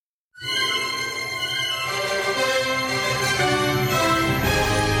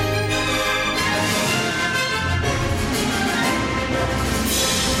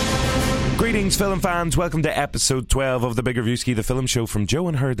Greetings, film fans. Welcome to episode 12 of the Big Reviewski, the film show from Joe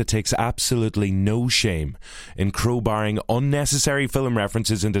and her that takes absolutely no shame in crowbarring unnecessary film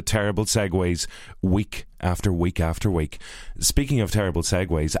references into terrible segues week after week after week. Speaking of terrible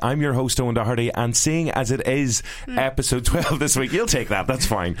segues, I'm your host, Owen Doherty, and seeing as it is episode 12 this week, you'll take that, that's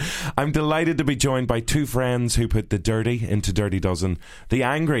fine. I'm delighted to be joined by two friends who put the dirty into Dirty Dozen, the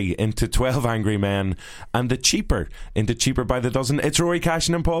angry into 12 Angry Men, and the cheaper into Cheaper by the Dozen. It's Rory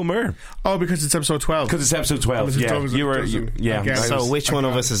Cashin and Paul Moore. Oh, because it's episode 12. Because it's episode 12, yeah. So which one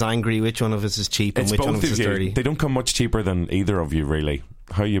of us is angry, which one of us is cheap, and which one of us is dirty? They don't come much cheaper than either of you, really.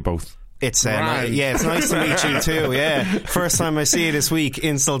 How are you both? It's it's nice to meet you too. Yeah, first time I see you this week.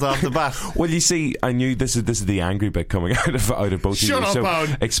 Insult off the bat. Well, you see, I knew this is the angry bit coming out of both of you. Shut up, so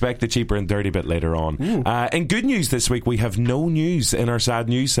Owen. expect the cheaper and dirty bit later on. In good news this week, we have no news in our sad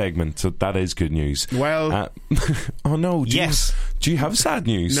news segment, so that is good news. Well, oh no, do you have sad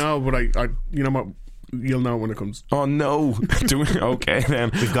news? No, but I you know what? You'll know when it comes. Oh no. Okay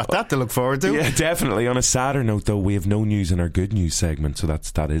then. We've got that to look forward to. Yeah, definitely. On a sadder note though, we have no news in our good news segment, so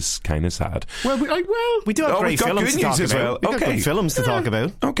that is kind of sad. Well, we do have great films to talk about. We've got good films to talk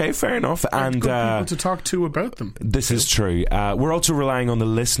about. Okay, fair enough. And good people to talk to about them. This is true. We're also relying on the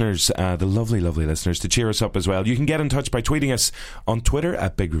listeners, the lovely listeners, to cheer us up as well. You can get in touch by tweeting us on Twitter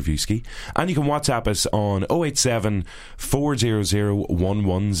at Big Reviewski, and you can WhatsApp us on 087 400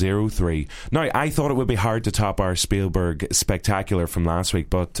 1103. Now, I thought it would be hard to top our Spielberg spectacular from last week,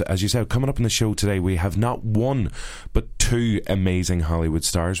 but as you said, coming up in the show today, we have not one but two amazing Hollywood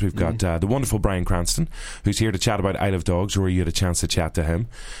stars. We've got the wonderful Bryan Cranston, who's here to chat about Isle of Dogs. Rory, you had a chance to chat to him.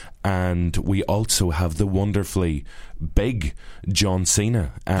 And we also have the wonderfully big John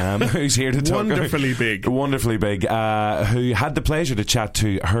Cena, who's here to talk. Wonderfully big, who had the pleasure to chat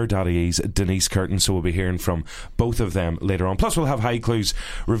to her daddy's Denise Curtin. So we'll be hearing from both of them later on. Plus, we'll have Haiclues,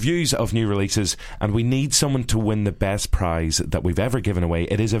 reviews of new releases, and we need someone to win the best prize that we've ever given away.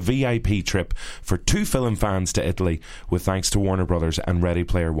 It is a VIP trip for two film fans to Italy, with thanks to Warner Brothers and Ready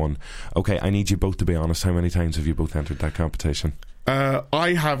Player One. Okay, I need you both to be honest. How many times have you both entered that competition?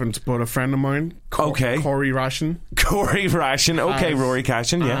 I haven't, but a friend of mine, Corey Ration. Okay, Rory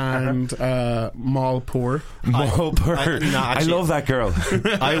Cashin, yeah. And Malpour. I love that girl.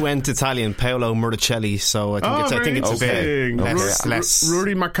 I went Italian, Paolo Muricelli, so I think it's a bit less.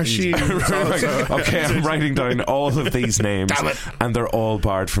 Rory Macashin. Okay, I'm writing down all of these names, and they're all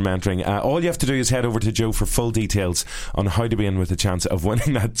barred from entering. All you have to do is head over to Joe for full details on how to be in with a chance of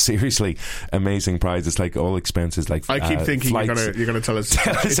winning that seriously amazing prize. It's like all expenses, like I keep thinking you're going to tell us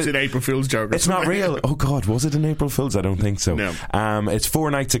it's an April Fool's joke. It's not real. Oh God, was it an April Fool's? I don't think so. No. It's 4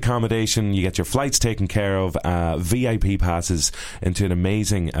 nights accommodation. You get your flights taken care of. VIP passes into an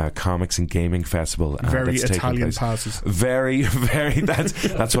amazing comics and gaming festival. Very Italian passes. Very.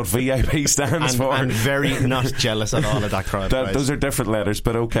 That's what VIP stands for. And very not jealous at all of that crowd. Those are different letters,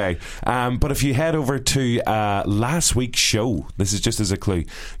 but okay. But if you head over to last week's show, this is just as a clue,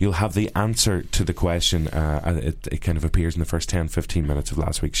 you'll have the answer to the question. It kind of appears in the first 10-15 minutes of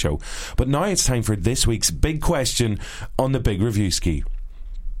last week's show. But now it's time for this week's big question on the Big Reviewski.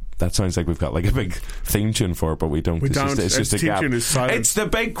 That sounds like we've got like a big theme tune for it, but we don't. It's just a gap. It's the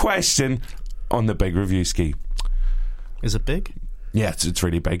big question on the Big Reviewski. Is it big? Yeah, it's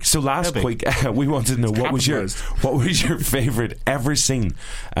really big. So last week we wanted to know what was your favourite ever scene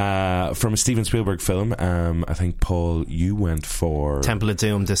from a Steven Spielberg film. I think, Paul, you went for Temple of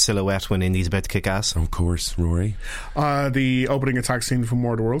Doom, the silhouette when Indy's about to kick ass. Of course. Rory? The opening attack scene from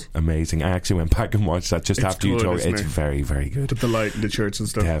War of the Worlds. Amazing. I actually went back and watched that just after you talked. It's very, very good. With the light in the church and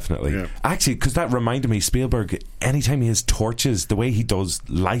stuff. Definitely. Yeah. Actually, because that reminded me, Spielberg, anytime he has torches, the way he does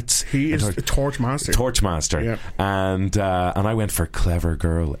lights, he is a torch master. Yeah. And I went for Clever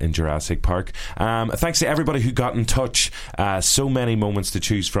Girl in Jurassic Park. Thanks to everybody who got in touch. So many moments to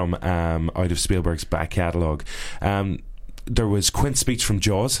choose from out of Spielberg's back catalogue. There was Quint's speech from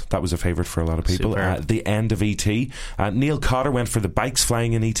Jaws. That was a favourite for a lot of people. The end of E.T. Neil Cotter went for the bikes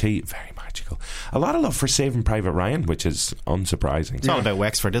flying in E.T. Very magical. A lot of love for Saving Private Ryan, which is unsurprising. It's all about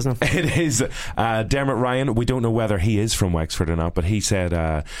Wexford, isn't it? It is. Dermot Ryan, we don't know whether he is from Wexford or not, but he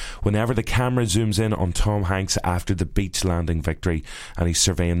said whenever the camera zooms in on Tom Hanks after the beach landing victory and he's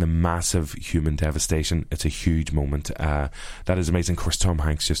surveying the massive human devastation, it's a huge moment. That is amazing. Of course, Tom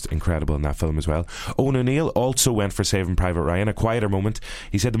Hanks just incredible in that film as well. Owen O'Neill also went for Saving Private Ryan, a quieter moment.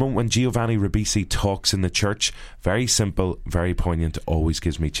 He said the moment when Giovanni Ribisi talks in the church, very simple, very poignant, always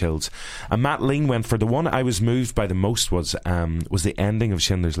gives me chills. And Matt Lean went for the one I was moved by the most was the ending of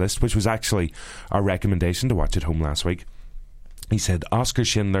Schindler's List, which was actually our recommendation to watch at home last week. He said Oscar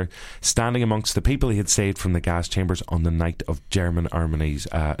Schindler standing amongst the people he had saved from the gas chambers on the night of Germany Army's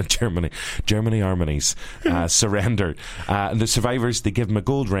surrender. And the survivors, they give him a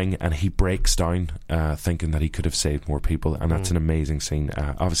gold ring, and he breaks down, thinking that he could have saved more people. And that's an amazing scene,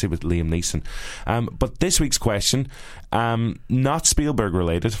 obviously with Liam Neeson. But this week's question, not Spielberg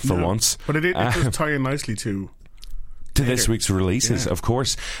related for once, but it does tie in nicely to this week's releases, of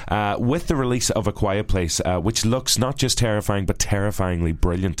course, with the release of A Quiet Place, which looks not just terrifying but terrifyingly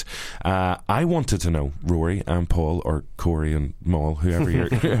brilliant. I wanted to know, Rory and Paul, or Corey and Maul,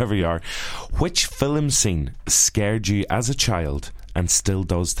 whoever you are, which film scene scared you as a child and still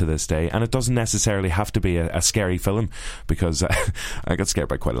does to this day? And it doesn't necessarily have to be a scary film, because I got scared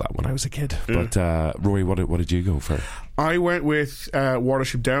by quite a lot when I was a kid. But Rory, what did you go for? I went with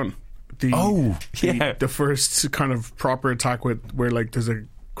Watership Down. The first kind of proper attack where like there's a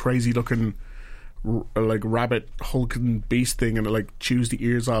crazy looking like rabbit hulking beast thing, and it like chews the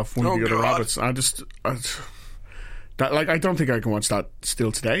ears off one of the other rabbits. I don't think I can watch that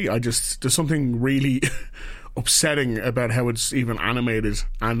still today. There's something really upsetting about how it's even animated,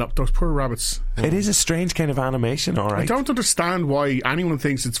 and those poor rabbits. It is a strange kind of animation, alright. I don't understand why anyone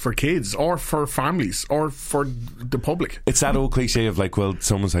thinks it's for kids or for families or for the public. It's that old cliche of like, well,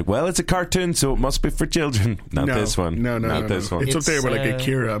 someone's like, well, it's a cartoon, so it must be for children. Not this one. No. This one. It's up there with like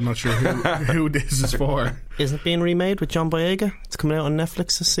Akira. I'm not sure who this is for. Isn't it being remade with John Boyega? It's coming out on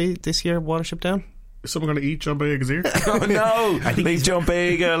Netflix this year, Watership Down. Is someone going to eat John Boyega's ear? Oh no, leave John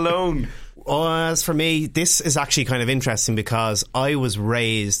Boyega alone. As for me, this is actually kind of interesting, because I was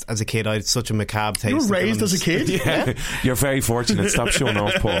raised as a kid. I had such a macabre taste. You were raised as a kid? Yeah. You're very fortunate. Stop showing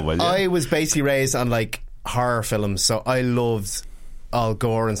off, Paul, will you? I was basically raised on like horror films, so I loved Al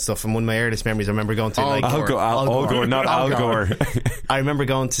Gore and stuff. And one of my earliest memories, I remember going to Al Gore, not Al Gore. I remember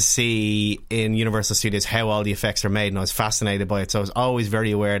going to see in Universal Studios how all the effects are made, and I was fascinated by it. So I was always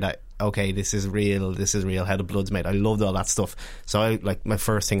very aware that, okay, this is real, how the blood's made. I loved all that stuff. So my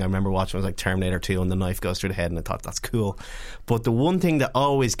first thing I remember watching was like Terminator 2, and the knife goes through the head, and I thought, that's cool. But the one thing that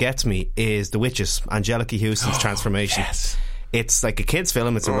always gets me is The Witches, Angelica Houston's transformation. Yes. It's like a kid's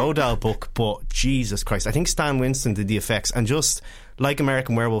film, it's a Roald Dahl book, but Jesus Christ, I think Stan Winston did the effects, and just like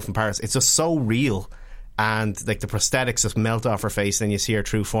American Werewolf in Paris, it's just so real, and like the prosthetics just melt off her face and you see her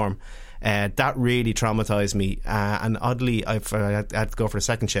true form. That really traumatised me, and oddly I had to go for a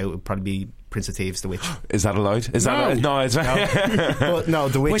second show. It would probably be Prince of Thieves, The Witch. Is that allowed? Is that allowed? No, it's but no,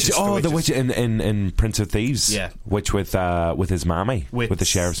 The Witch. The Witch in Prince of Thieves. Yeah, which with his mammy, with the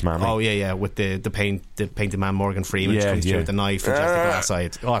sheriff's mammy. Oh yeah, with the painted man Morgan Freeman comes through with the knife and just the glass eye.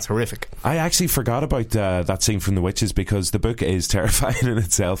 It's horrific. I actually forgot about that scene from The Witches, because the book is terrifying in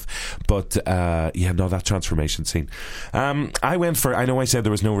itself. But that transformation scene. I went for. I know I said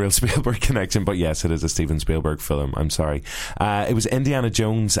there was no real Spielberg connection, but yes, it is a Steven Spielberg film. I'm sorry. It was Indiana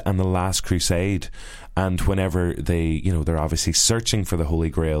Jones and the Last Crusade, and whenever they're obviously searching for the Holy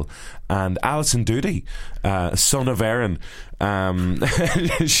Grail, and Alison Doody, son of Aaron,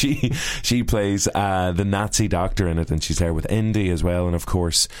 she plays the Nazi doctor in it, and she's there with Indy as well, and of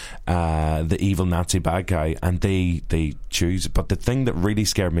course the evil Nazi bad guy, and they choose. But the thing that really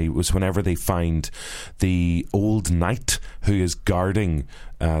scared me was whenever they find the old knight who is guarding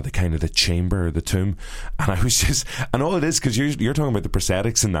the kind of the chamber, the tomb, and I was just, and all it is, because you're talking about the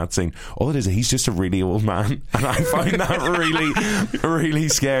prosthetics in that scene, all it is he's just a really old man, and I find that really really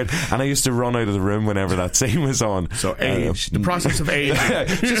scared, and I used to run out of the room whenever that scene was on. So age, the process of age,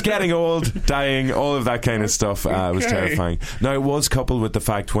 just getting old, dying, all of that kind of stuff was terrifying. Now it was coupled with the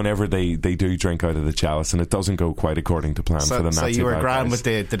fact whenever they do drink out of the chalice, and it doesn't go quite according to plan for the Nazi. So you were grand with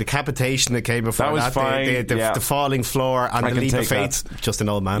the decapitation that came before that. Was fine. The falling floor and the leap of faith. Just an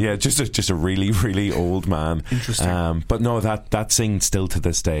old man. Yeah, just a really really old man. Interesting. But no, that scene still to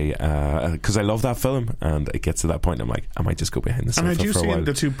this day, because I love that film, and it gets to that point, I'm like, I might just go behind the sofa for a while. And had you seen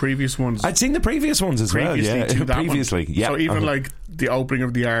the two previous ones? I'd seen the previous ones as well. Yeah, previously. Yeah. So even like the opening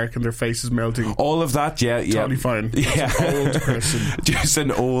of the ark and their faces melting, all of that. Yeah, totally fine. Yeah, old person. Just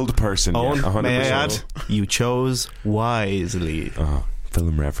an old person. Oh, yeah, 100%. May I add, you chose wisely. Oh,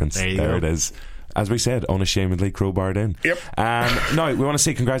 film reference. There it is. As we said, unashamedly crowbarred in. Yep. Now, we want to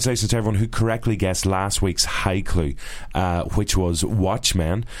say congratulations to everyone who correctly guessed last week's high clue, which was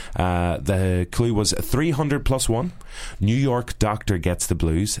Watchmen. The clue was 300 plus 1. New York doctor gets the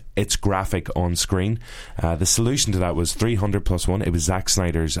blues. It's graphic on screen. The solution to that was 300 plus 1. It was Zack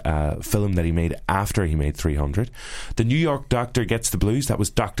Snyder's film that he made after he made 300. The New York doctor gets the blues. That was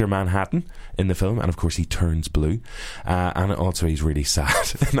Dr. Manhattan in the film. And of course, he turns blue. And also, he's really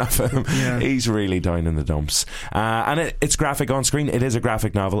sad in that film. Yeah. He's really really down in the dumps. And it's graphic on screen. It is a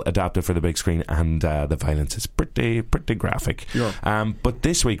graphic novel adapted for the big screen, and the violence is pretty graphic. Yeah. But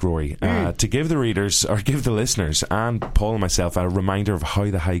this week, Rory, to give the readers, or give the listeners, and Paul and myself, a reminder of how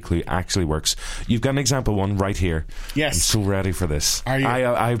the Haiclue actually works, you've got an example one right here. Yes. I'm so ready for this. Are you?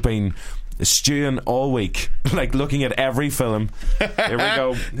 I've been stewing all week, like looking at every film. Here we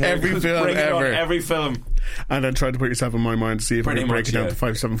go. Every film ever. Every film. And then try to put yourself in my mind to see if I can break it down to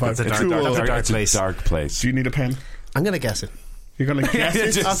 575. That's a dark place. Do you need a pen? I'm going to guess it. You're going to guess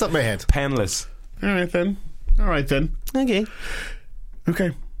it? Off the top of my head. Penless. All right then. Okay.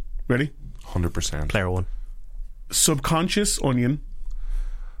 Ready? 100%. Player one. Subconscious onion.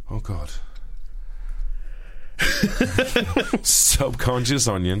 Oh God. Subconscious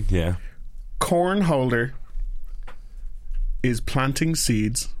onion. Yeah. Corn holder is planting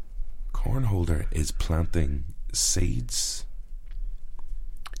seeds. Corn holder is planting seeds.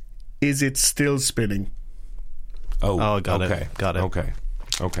 Is it still spinning? Oh, got it.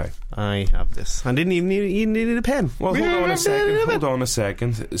 Okay. I have this. I didn't even need a pen. Well, hold on a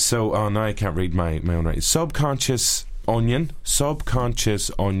second. So, now I can't read my own writing. Subconscious onion.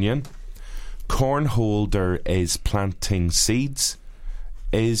 Corn holder is planting seeds.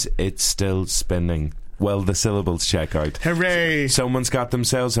 Is it still spinning? Well, the syllables check out. Hooray! Someone's got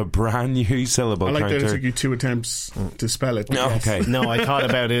themselves a brand new syllable I like counter. that it took you 2 attempts to spell it. No, okay. No, I thought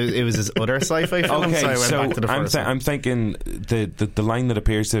about it. It was his other sci-fi film, Okay, so I went so back to the first one. I'm thinking the line that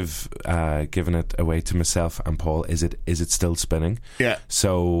appears to have given it away to myself and Paul, is it still spinning? Yeah.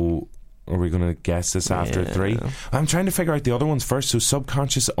 So are we going to guess this after 3? I'm trying to figure out the other ones first. So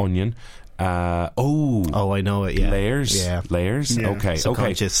subconscious onion. I know it. Yeah, layers. Yeah, layers. Yeah. Okay,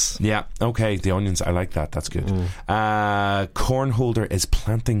 subconscious. Okay. Yeah, okay. The onions. I like that. That's good. Corn holder is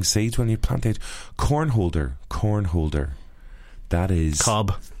planting seeds. When you plant it, corn holder. That is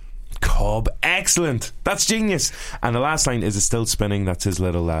cob. Excellent. That's genius. And the last line is, it still spinning? That's his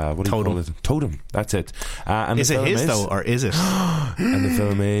little what do you call it? Totem. That's it. And is it his though, or is it? And the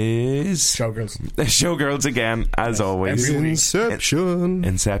film is Showgirls again, as always.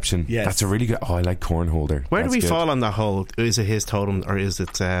 Inception. Yes. That's a really good. Oh, I like corn holder. Where That's do we good. fall on that whole? Is it his totem, or is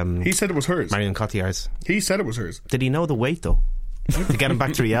it? He said it was hers. Marion Cotillard's. He said it was hers. Did he know the weight though? To get him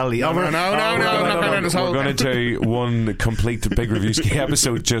back to reality. No. We're going to do one complete Big Reviewski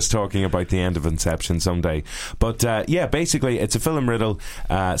episode just talking about the end of Inception someday. But basically it's a film riddle,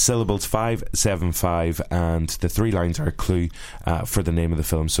 syllables 575, and the 3 lines are a clue for the name of the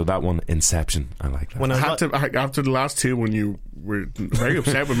film. So that one, Inception, I like that. When after the last 2, when you were very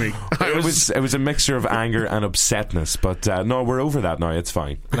upset with me, it was a mixture of anger and upsetness. But no, we're over that now. It's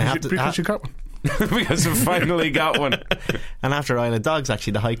fine. Because you got one. Because we finally got one. And after Isle of Dogs,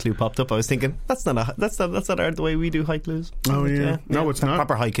 actually, the Haiclue popped up. I was thinking that's not the way we do Haiclues. Oh yeah, no, it's not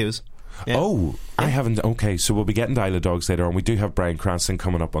proper haikus. Yeah. Oh, I haven't. Okay, so we'll be getting to Isle of Dogs later on. We do have Bryan Cranston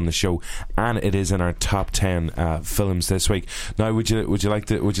coming up on the show, and it is in our top 10 films this week. Now, would you like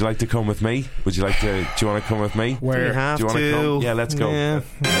to come with me? Do you want to come with me? Where? You have to. Come? Yeah, let's go. Yeah.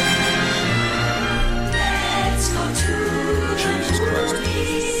 Let's go to Jesus Christ.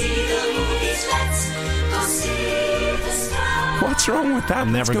 What's wrong with that?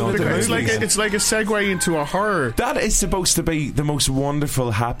 I'm never going to. It's like a segue into a horror. That is supposed to be the most wonderful,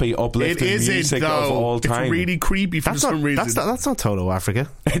 happy, uplifting music of all time. It's really creepy for some reason. That's not Toto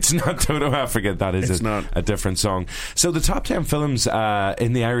Africa. It's not Toto Africa. That is a different song. So the top 10 films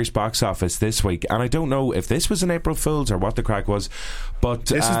in the Irish box office this week, and I don't know if this was an April Fool's or what the crack was, but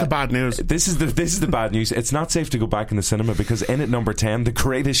this is the bad news. This is the bad news. It's not safe to go back in the cinema because in at number 10, The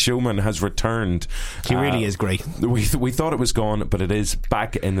Greatest Showman has returned. He really is great. We thought it was gone, but it is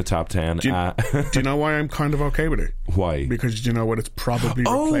back in the top 10. Do you know why I'm kind of okay with it? Why? Because you know what? It's probably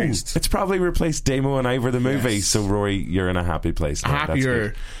replaced. It's probably replaced Damo and Ivor the movie. Yes. So Rory, you're in a happy place now.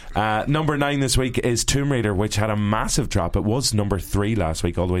 Happier. Number 9 this week is Tomb Raider, which had a massive drop. It was number 3 last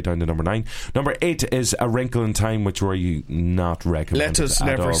week, all the way down to number 9. Number 8 is A Wrinkle in Time, which Rory not recommend. Let us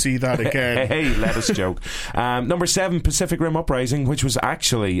never see that again. Hey, let us joke. Number 7, Pacific Rim Uprising, which was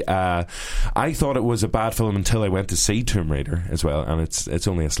actually I thought it was a bad film until I went to see Tomb Raider as well, and it's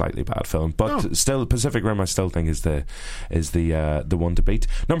only a slightly bad film, but still Pacific Rim I still think is the one to beat.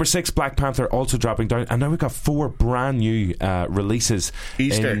 Number 6, Black Panther, also dropping down, and now we've got 4 brand new releases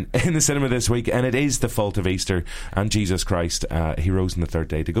in the cinema this week, and it is the fault of Easter and Jesus Christ. He rose on the third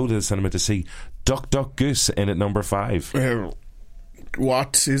day to go to the cinema to see Duck Duck Goose in at number 5.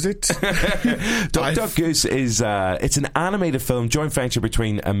 What is it? Duck Goose is it's an animated film, joint venture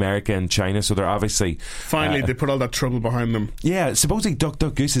between America and China. So they're obviously finally they put all that trouble behind them. Yeah, supposedly Duck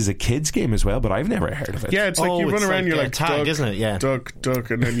Goose is a kids game as well, but I've never heard of it. Yeah, it's like you run around, you're like tag, duck, isn't it? Yeah, duck,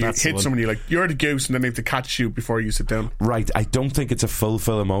 and then you hit someone. You're like, you're the goose, and then they have to catch you before you sit down. Right. I don't think it's a full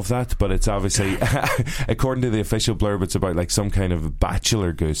film of that, but it's obviously according to the official blurb, it's about like some kind of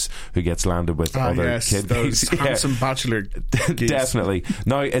bachelor goose who gets landed with other kid those handsome bachelor geese. Definitely.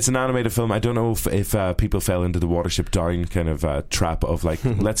 Now, it's an animated film. I don't know if people fell into the Watership Down kind of trap of like,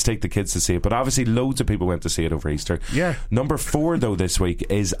 let's take the kids to see it. But obviously, loads of people went to see it over Easter. Yeah. Number 4, though, this week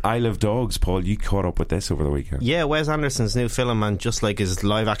is I Love Dogs. Paul, you caught up with this over the weekend. Yeah, Wes Anderson's new film, and just like his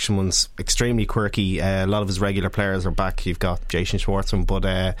live action one's extremely quirky. A lot of his regular players are back. You've got Jason Schwartzman,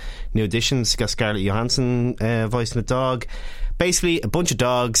 but new additions. You've got Scarlett Johansson voicing a dog. Basically, a bunch of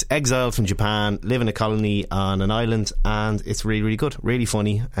dogs exiled from Japan, live in a colony on an island, and it's really, really good, really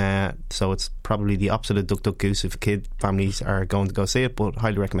funny. So it's probably the opposite of Duck Goose if kid families are going to go see it, but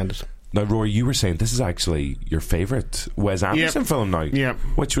highly recommend it. Now, Rory, you were saying this is actually your favourite Wes Anderson film now,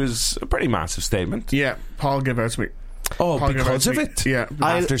 which was a pretty massive statement. Yeah, Paul gave out to me. Oh, because of it? Yeah.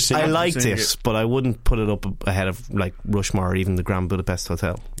 I liked it, but I wouldn't put it up ahead of like Rushmore or even the Grand Budapest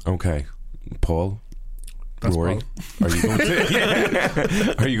Hotel. Okay. Paul? That's Rory, Paul.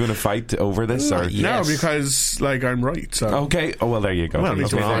 are you going to fight over this? Or? No, because like I'm right. So. Okay. Oh well, there you go. Well,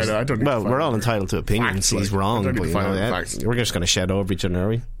 we're all entitled to opinions. Facts, He's wrong, but we're just going to shed over each other, are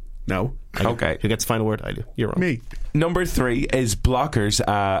we? No. Okay. Who gets the final word? I do. You're wrong. Me. Number 3 is Blockers,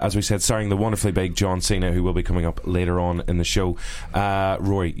 as we said, starring the wonderfully big John Cena, who will be coming up later on in the show.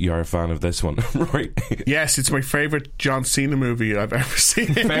 Rory, you're a fan of this one. Rory. Yes, it's my favourite John Cena movie I've ever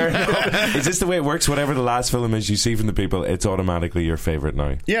seen. Fair enough. Is this the way it works? Whatever the last film is you see from the people, it's automatically your favourite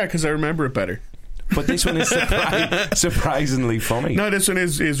now? Yeah, because I remember it better. But this one is surprisingly funny. No, this one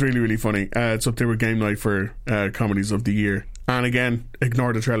is really, really funny. It's up there with Game Night for comedies of the year. And again,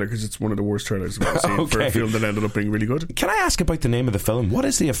 ignore the trailer because it's one of the worst trailers I've ever seen for a film that ended up being really good. Can I ask about the name of the film? What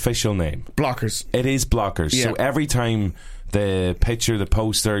is the official name? Blockers. It is Blockers. Yeah. So every time the picture, the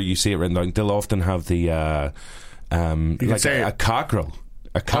poster, you see it written down, they'll often have the like a cockerel.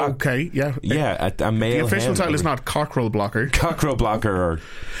 Okay, yeah. Yeah, a male. The official hen, title is not Cockerel Blocker. Cockerel Blocker or...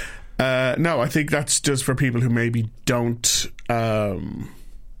 no, I think that's just for people who maybe don't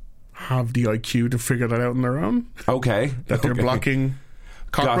have the IQ to figure that out on their own. Okay. That they're blocking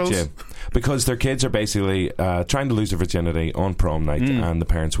cockerels. Gotcha. Because their kids are basically trying to lose their virginity on prom night, and the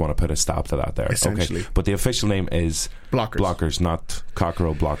parents want to put a stop to that there. Essentially. Okay. But the official name is Blockers, not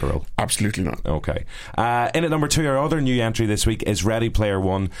Cockerel Blockerel. Absolutely not. Okay. In at number 2, our other new entry this week is Ready Player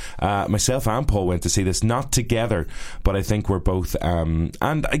One. Myself and Paul went to see this, not together, but I think we're both and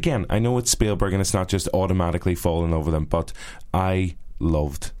again, I know it's Spielberg and it's not just automatically fall in love with him, but I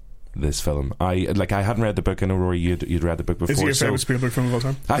loved this film. I hadn't read the book. I know, Rory, you'd read the book before. Is he your favourite Spielberg film of all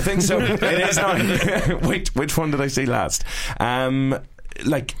time? I think so. It is now. Wait, which one did I see last?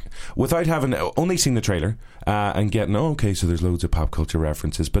 Without having only seen the trailer and getting, okay, so there's loads of pop culture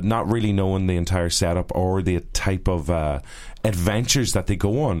references, but not really knowing the entire setup or the type of adventures that they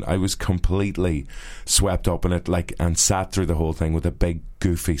go on, I was completely swept up in it, and sat through the whole thing with a big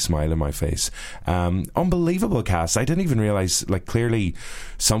goofy smile on my face. Unbelievable cast. I didn't even realise, clearly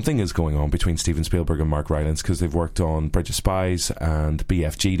something is going on between Steven Spielberg and Mark Rylance, because they've worked on Bridge of Spies and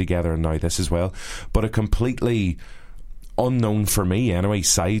BFG together, and now this as well. But a completely unknown for me anyway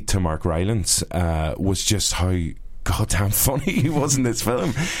side to Mark Rylance was just how goddamn funny he was in this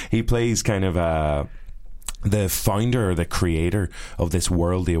film. He plays kind of the founder or the creator of this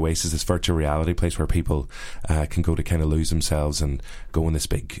world, the Oasis, this virtual reality place where people can go to kind of lose themselves and go on this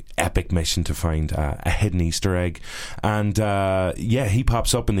big epic mission to find a hidden Easter egg. And he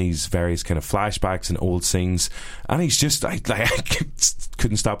pops up in these various kind of flashbacks and old scenes, and he's just I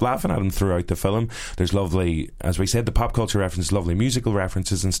couldn't stop laughing at him throughout the film. There's lovely, as we said, the pop culture references, lovely musical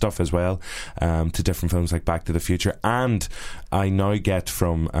references and stuff as well, to different films like Back to the Future. And I now get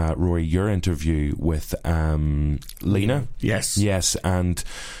from Rory your interview with Lena. Yes, and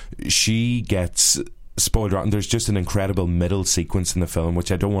she gets spoiled rotten. There's just an incredible middle sequence in the film,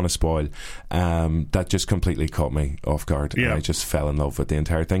 which I don't want to spoil, that just completely caught me off guard. Yeah. And I just fell in love with the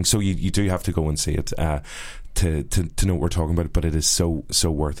entire thing. So you do have to go and see it to know what we're talking about, but it is so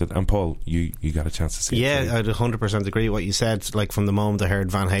worth it. And Paul, you got a chance to see it. Yeah, I'd 100% agree with what you said. From the moment I heard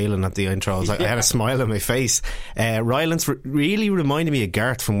Van Halen at the intro, I had a smile on my face. Rylance really reminded me of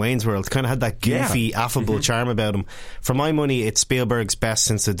Garth from Wayne's World. Kind of had that goofy, affable charm about him. For my money, it's Spielberg's best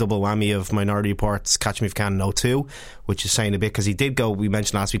since the double whammy of Minority Report's Catch Me If You Can and 02, which is saying a bit, because he did go, we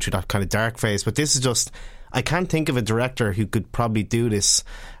mentioned last week, through that kind of dark phase, but this is just I can't think of a director who could probably do this.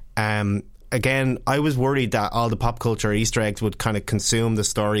 Again, I was worried that all the pop culture Easter eggs would kind of consume the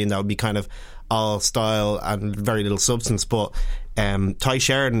story and that would be kind of all style and very little substance, but Ty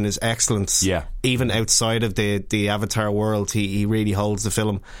Sheridan is excellent. Yeah. Even outside of the Avatar world, he really holds the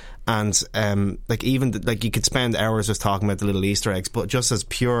film. And like you could spend hours just talking about the little Easter eggs, but just as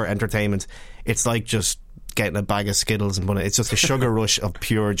pure entertainment, it's like just getting a bag of Skittles and it's just a sugar rush of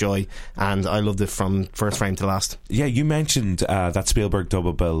pure joy, and I loved it from first frame to last. Yeah, you mentioned that Spielberg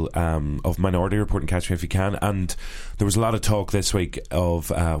double bill of Minority Report and Catch Me If You Can, and there was a lot of talk this week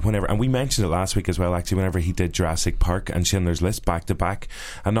of whenever, and we mentioned it last week as well actually, whenever he did Jurassic Park and Schindler's List back to back,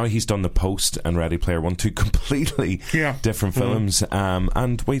 and now he's done The Post and Ready Player One, two completely different films.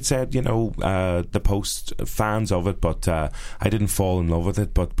 And we'd said, The Post, fans of it, but I didn't fall in love with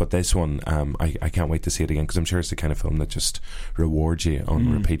it, but this one I can't wait to see it again, because I'm sure it's the kind of film that just rewards you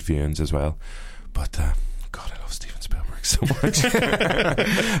on repeat viewings as well. But God, I love Steven Spielberg so much.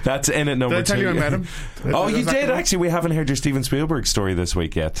 That's in at number 2. Did I tell you I met him? Oh, you did actually. We haven't heard your Steven Spielberg story this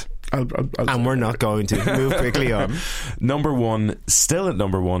week yet. And we're not going to move quickly on. Number 1, still at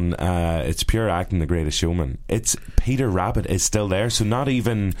number 1, it's pure acting, The Greatest Showman. It's Peter Rabbit is still there, so not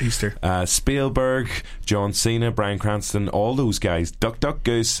even Easter. Spielberg, John Cena, Bryan Cranston, all those guys, Duck Duck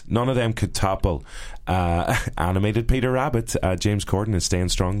Goose, none of them could topple animated Peter Rabbit. James Corden is staying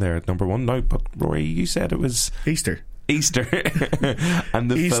strong there at number 1 now. But Rory, you said it was Easter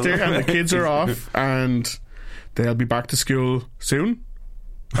and the kids are off and they'll be back to school soon.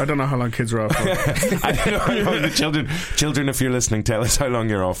 I don't know how long kids are off for. I don't know how long the children, if you're listening, tell us how long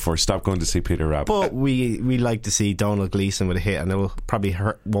you're off for. Stop going to see Peter Rabbit. But we like to see Donald Gleeson with a hit, and it will probably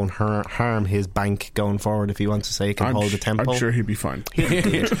won't harm his bank going forward if he wants to say he can hold the tempo. I'm sure he'll be fine.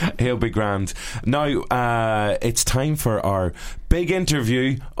 He'll be grand. Now it's time for our big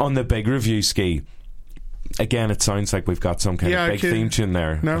interview on the Big Reviewski. Again, it sounds like we've got some kind of big theme tune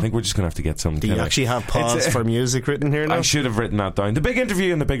there. No. I think we're just going to have to get some. Do you actually have pause for music written here now? I should have written that down. The big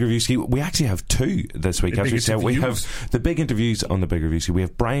interview on the Big Reviewski. We actually have 2 this week. As we said, we have the big interviews on the Big Reviewski. We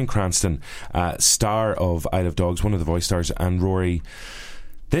have Bryan Cranston, star of Isle of Dogs, one of the voice stars, and Rory.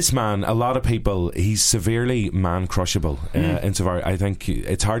 This man, a lot of people, he's severely man-crushable. Insofar, I think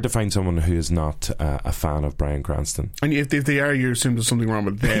it's hard to find someone who is not a fan of Bryan Cranston. And if they are, you assume there's something wrong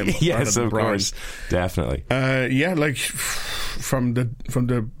with them. Yes, of course, definitely. Like from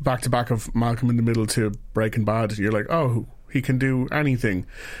the back-to-back of Malcolm in the Middle to Breaking Bad, you're like, oh, he can do anything.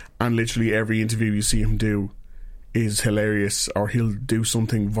 And literally every interview you see him do is hilarious, or he'll do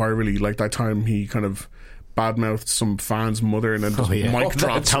something virally, like that time he kind of badmouthed some fan's mother and then just mic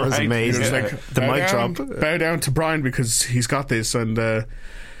drop. That was amazing. Like, the mic drop. Bow down to Bryan because he's got this, and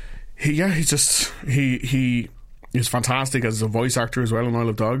he is fantastic as a voice actor as well in Isle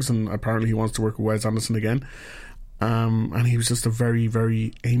of Dogs, and apparently he wants to work with Wes Anderson again. And he was just a very,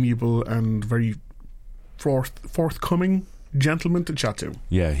 very amiable and very forthcoming gentleman to chat to.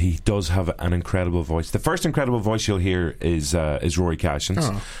 Yeah, he does have an incredible voice. The first incredible voice you'll hear is Rory Cashin's,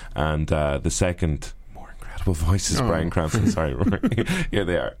 and the second voice is Bryan Cranston. Sorry, Rory. Here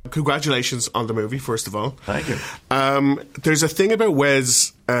they are. Congratulations on the movie, first of all. Thank you. There's a thing about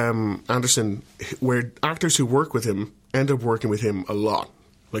Wes Anderson where actors who work with him end up working with him a lot.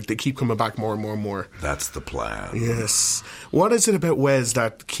 Like, they keep coming back more and more and more. That's the plan. Yes. What is it about Wes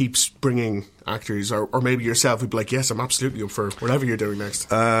that keeps bringing actors, or maybe yourself, who'd be like, yes, I'm absolutely up for whatever you're doing next?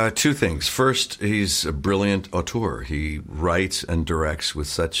 2 things. First, he's a brilliant auteur. He writes and directs with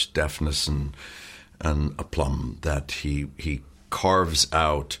such deftness and aplomb that he carves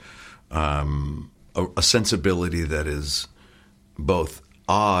out a sensibility that is both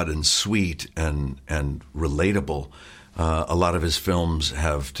odd and sweet and relatable. A lot of his films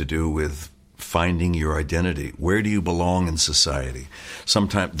have to do with finding your identity. Where do you belong in society?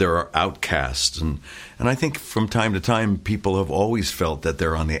 Sometimes there are outcasts, and I think from time to time people have always felt that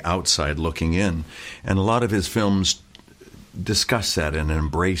they're on the outside looking in, and a lot of his films discuss that and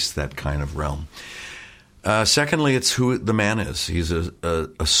embrace that kind of realm. Secondly, it's who the man is. He's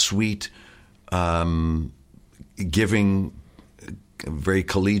a sweet, giving, very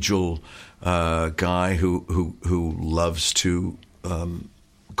collegial guy who loves to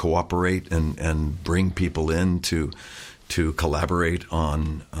cooperate and bring people in to collaborate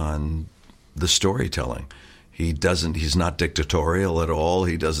on the storytelling. He's not dictatorial at all.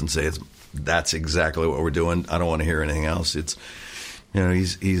 He doesn't say that's exactly what we're doing. I don't want to hear anything else. It's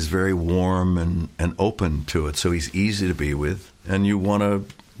he's very warm and open to it, so he's easy to be with, and you want to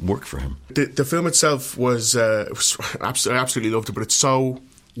work for him. The film itself was I absolutely loved it, but it's so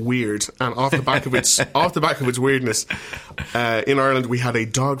weird, and off the back of its weirdness, in Ireland we had a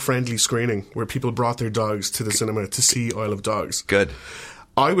dog-friendly screening where people brought their dogs to the cinema to see Isle of Dogs. Good.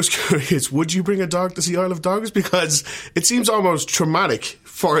 I was curious, would you bring a dog to see Isle of Dogs? Because it seems almost traumatic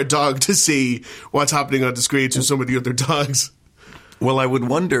for a dog to see what's happening on the screen to some of the other dogs. Well, I would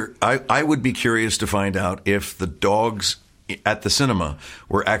wonder, I would be curious to find out if the dogs at the cinema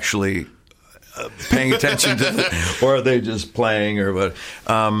were actually paying attention to or are they just playing or what?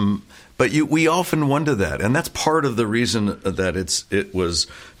 But we often wonder that, and that's part of the reason that it was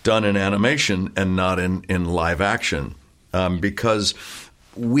done in animation and not in live action, because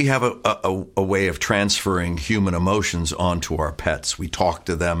we have a way of transferring human emotions onto our pets. We talk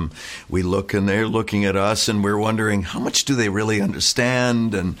to them, we look, and they're looking at us, and we're wondering how much do they really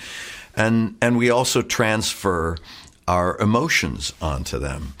understand, and we also transfer our emotions onto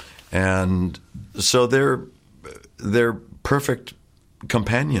them. And so they're perfect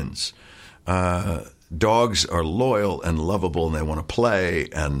companions. Dogs are loyal and lovable, and they want to play,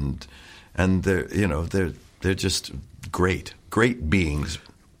 and they're just great beings.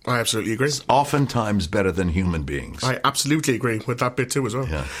 I absolutely agree. Oftentimes better than human beings. I absolutely agree with that bit too as well.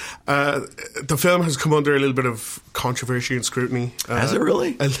 Yeah. The film has come under a little bit of controversy and scrutiny. Has it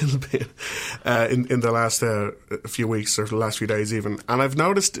really? A little bit in the last few weeks or the last few days even. And I've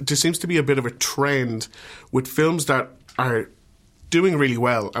noticed there seems to be a bit of a trend with films that are doing really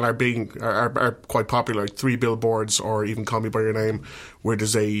well and are quite popular, like 3 Billboards or even Call Me By Your Name, where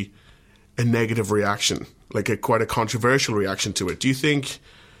there's a negative reaction, like quite a controversial reaction to it. Do you think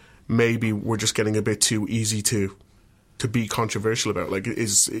maybe we're just getting a bit too easy to be controversial about? Like,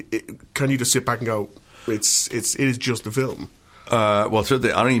 can you just sit back and go, it is just a film? Well,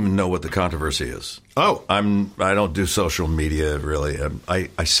 certainly, I don't even know what the controversy is. Oh, I don't do social media really.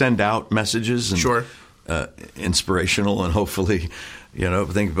 I send out messages and sure, inspirational and hopefully,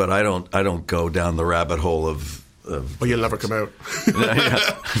 things. But I don't go down the rabbit hole of. Well, you'll never come out. Yeah.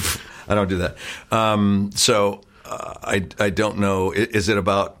 I don't do that. So I don't know. Is it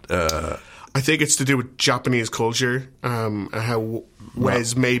about? I think it's to do with Japanese culture and how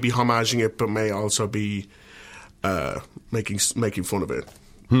Wes may be homaging it, but may also be making fun of it,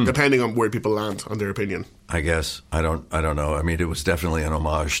 depending on where people land on their opinion. I guess I don't know. I mean, it was definitely an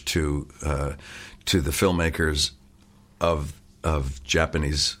homage to the filmmakers of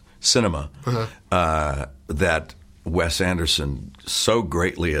Japanese cinema that Wes Anderson so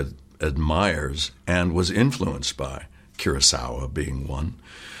greatly admires and was influenced by, Kurosawa being one.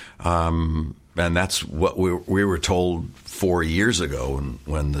 And that's what we were told 4 years ago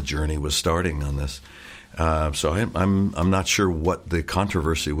when the journey was starting on this. So I'm not sure what the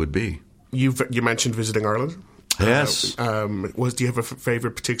controversy would be. You mentioned visiting Ireland. Yes. Do you have a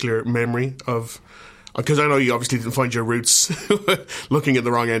favourite particular memory of? Because I know you obviously didn't find your roots looking at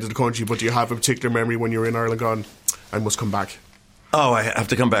the wrong end of the country, but do you have a particular memory when you were in Ireland gone, I must come back? Oh, I have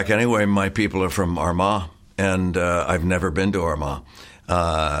to come back anyway. My people are from Armagh, and I've never been to Armagh.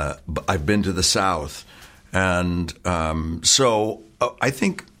 But I've been to the south. And so I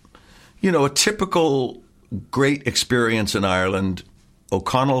think, a typical great experience in Ireland,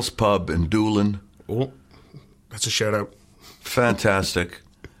 O'Connell's Pub in Doolin. Oh, that's a shout out. Fantastic.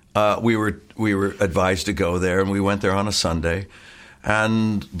 We were advised to go there, and we went there on a Sunday.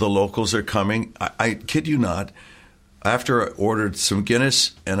 And the locals are coming. I kid you not. After I ordered some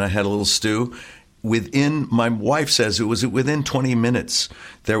Guinness and I had a little stew, my wife says it was within 20 minutes,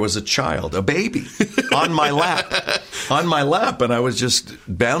 there was a child, a baby, on my lap. And I was just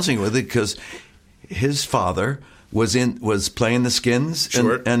bouncing with it because his father was playing the Skins,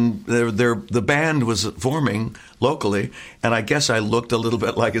 sure, and the band was forming locally, and I guess I looked a little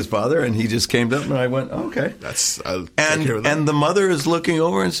bit like his father, and he just came up, and I went, oh, okay. I'll take care of that. And the mother is looking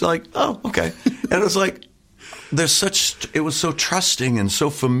over, and it's like, oh, okay. And it was like, it was so trusting and so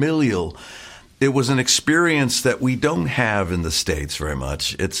familial. It was an experience that we don't have in the States very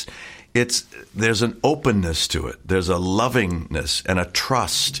much. There's an openness to it. There's a lovingness and a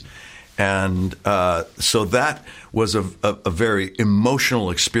trust. And so that was a very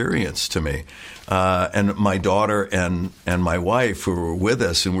emotional experience to me. And my daughter and my wife who were with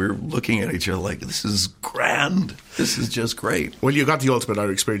us, and we were looking at each other like, this is grand. This is just great. Well, you got the ultimate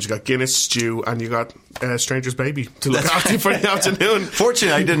Irish experience. You got Guinness, stew, and you got Stranger's Baby to look after you for the afternoon.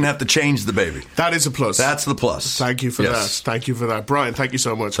 Fortunately, I didn't have to change the baby. That is a plus. That's the plus. Thank you for that. Thank you for that. Brian, thank you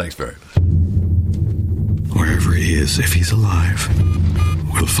so much. Thanks very much. Wherever he is, if he's alive,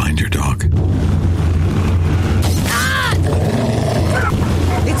 we'll find your dog. Ah!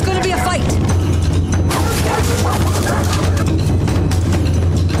 It's going to be a fight.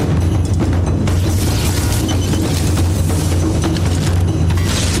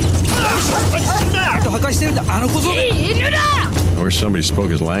 I wish somebody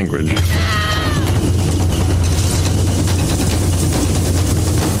spoke his language.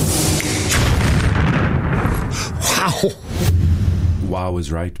 Wow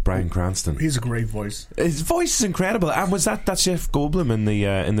is right, Bryan Cranston. He's a great voice. His voice is incredible. And was that's Jeff Goldblum in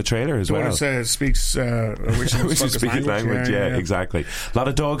the trailer as well? Speaks which is speaking language. Yeah, exactly. A lot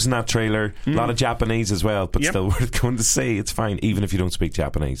of dogs in that trailer. A lot of Japanese as well, but still worth going to see. It's fine, even if you don't speak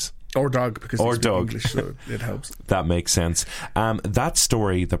Japanese. Or dog, because they speak English, so it helps. That makes sense. That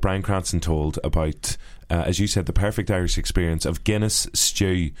story that Bryan Cranston told about, as you said, the perfect Irish experience of Guinness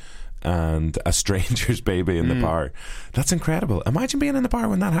stew and a stranger's baby in the bar. That's incredible. Imagine being in the bar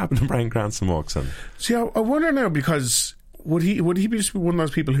when that happened and Bryan Cranston walks in. See, I wonder now, because would he be just one of those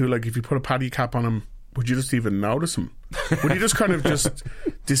people who, like, if you put a paddy cap on him, would you just even notice him? Would he just kind of just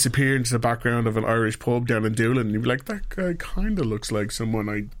disappear into the background of an Irish pub down in Doolin and you'd be like, that guy kind of looks like someone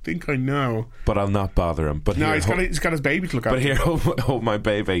I think I know, but I'll not bother him. But no, he's got his baby to look after. But here, hold my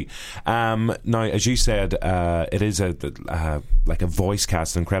baby. Now, as you said, it is like a voice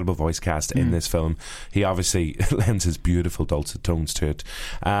cast, an incredible voice cast in this film. He obviously lends his beautiful dulcet tones to it.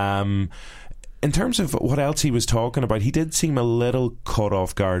 In terms of what else he was talking about, he did seem a little caught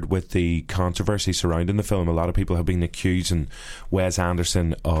off guard with the controversy surrounding the film. A lot of people have been accusing Wes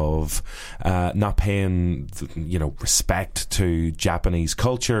Anderson of not paying, respect to Japanese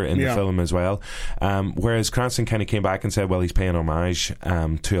culture in the film as well. Whereas Cranston kind of came back and said, well, he's paying homage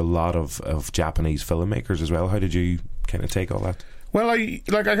to a lot of Japanese filmmakers as well. How did you kind of take all that? Well, I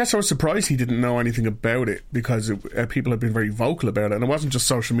guess I was surprised he didn't know anything about it, because people have been very vocal about it, and it wasn't just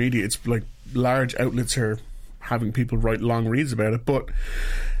social media. It's like large outlets are having people write long reads about it. But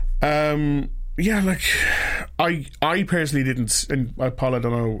I personally didn't, and Paul, I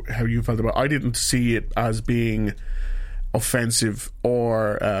don't know how you felt about it, I didn't see it as being offensive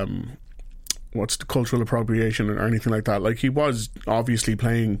or what's the cultural appropriation or anything like that. Like, he was obviously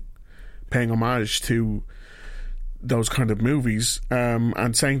paying homage to those kind of movies,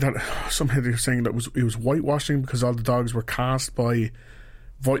 and saying that somehow they're saying that it was whitewashing because all the dogs were cast by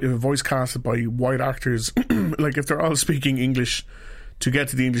voice casted by white actors. Like, if they're all speaking English to get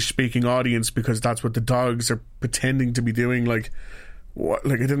to the English speaking audience, because that's what the dogs are pretending to be doing, like it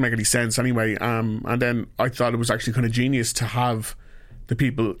didn't make any sense anyway. And then I thought it was actually kind of genius to have the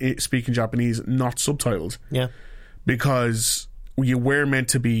people speaking Japanese not subtitled, because you were meant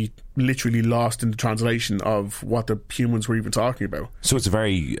to be literally lost in the translation of what the humans were even talking about. So it's a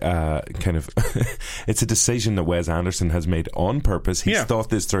very kind of it's a decision that Wes Anderson has made on purpose. He's thought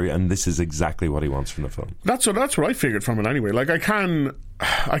this through, and this is exactly what he wants from the film. That's what I figured from it anyway. Like, I can't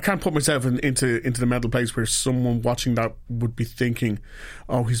put myself into the mental place where someone watching that would be thinking,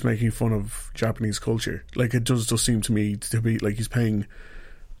 oh, he's making fun of Japanese culture. Like, it does just seem to me to be like he's paying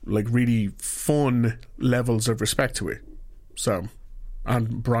like really fun levels of respect to it. So,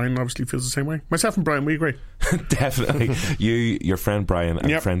 and Brian obviously feels the same way. Myself and Brian, we agree. Definitely. Your friend Brian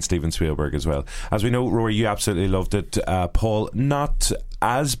and friend Steven Spielberg as well. As we know, Rory, you absolutely loved it. Paul, not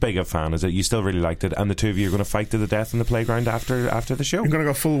as big a fan as it. You still really liked it, and the two of you are going to fight to the death in the playground after the show. I'm going to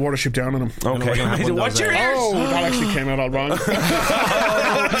go full Watership Down on him. Okay. Watch your ears. Oh, that actually came out all wrong.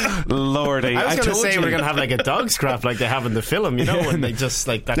 Lordy, I was going to say we're going to have like a dog scrap like they have in the film, when they just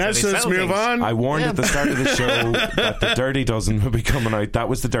like that's let's move on. I warned at the start of the show that the Dirty Dozen would be coming out. That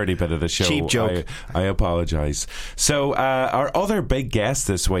was the dirty bit of the show. Cheap joke. I apologise. So our other big guest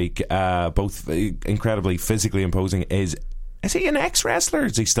this week, both incredibly physically imposing, is he an ex-wrestler?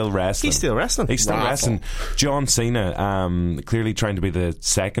 Is he still wrestling? He's still wrestling. He's still wrestling. John Cena, clearly trying to be the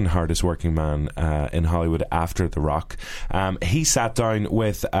second hardest working man in Hollywood after The Rock. He sat down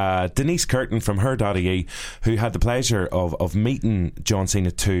with Denise Curtin from Her.ie, who had the pleasure of meeting John Cena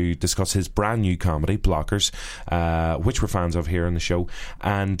to discuss his brand new comedy, Blockers, which we're fans of here on the show.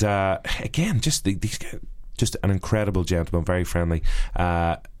 And again, just these guys, just an incredible gentleman, very friendly.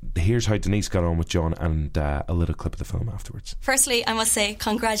 Here's how Denise got on with John, and a little clip of the film afterwards. Firstly, I must say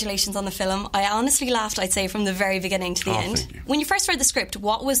congratulations on the film. I honestly laughed, I'd say, from the very beginning to the end. Thank you. When you first read the script,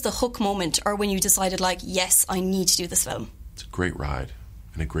 what was the hook moment, or when you decided, like, yes, I need to do this film? It's a great ride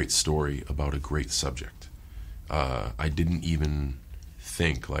and a great story about a great subject. I didn't even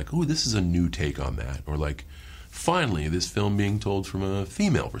think like, oh, this is a new take on that, or like, finally this film being told from a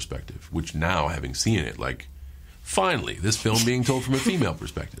female perspective, which now, having seen it, like, finally this film being told from a female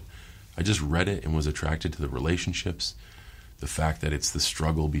perspective. I just read it and was attracted to the relationships, the fact that it's the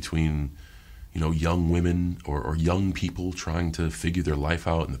struggle between, young women or young people trying to figure their life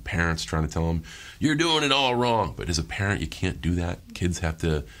out, and the parents trying to tell them, you're doing it all wrong. But as a parent, you can't do that. Kids have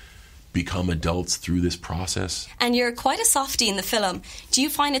to become adults through this process. And you're quite a softie in the film. Do you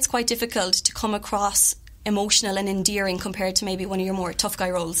find it's quite difficult to come across emotional and endearing compared to maybe one of your more tough guy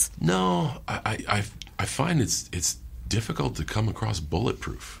roles? No, I find it's difficult to come across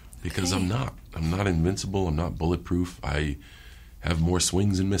bulletproof because I'm not invincible. I'm not bulletproof. I have more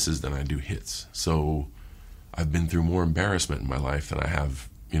swings and misses than I do hits. So I've been through more embarrassment in my life than I have,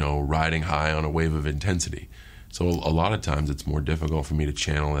 riding high on a wave of intensity. So a lot of times it's more difficult for me to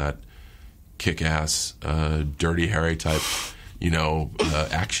channel that kick-ass, Dirty Harry type,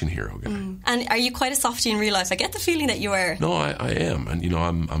 action hero guy. And are you quite a softie in real life? I get the feeling that you are. No, I am, and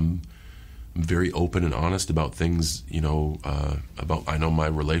I'm very open and honest about things. I know my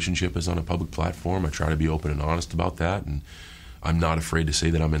relationship is on a public platform. I try to be open and honest about that, and I'm not afraid to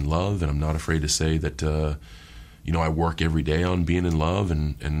say that I'm in love, and I'm not afraid to say that I work every day on being in love,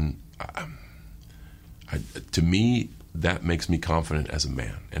 and to me, that makes me confident as a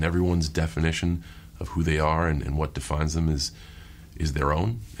man. And everyone's definition of who they are and what defines them is their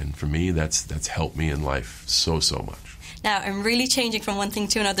own. And for me, that's helped me in life so much. Now, I'm really changing from one thing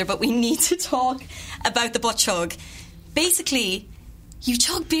to another, but we need to talk about the butt chug. Basically, you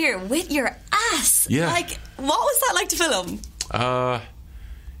chug beer with your ass. Yeah. Like, what was that like to film?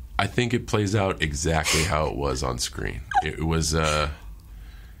 I think it plays out exactly how it was on screen. It was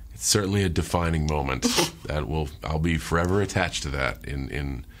it's certainly a defining moment that I'll be forever attached to that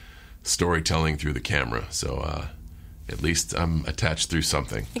in storytelling through the camera. So at least I'm attached through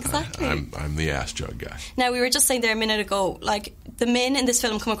something. Exactly. I'm the ass chug guy. Now, we were just saying there a minute ago, like, the men in this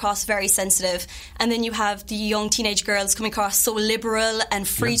film come across very sensitive, and then you have the young teenage girls coming across so liberal and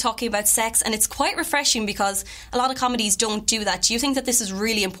free talking about sex, and it's quite refreshing because a lot of comedies don't do that. Do you think that this is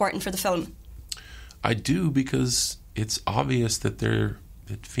really important for the film? I do, because it's obvious that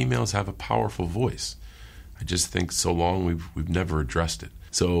females have a powerful voice. I just think so long we've never addressed it.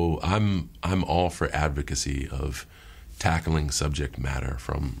 So I'm all for advocacy of tackling subject matter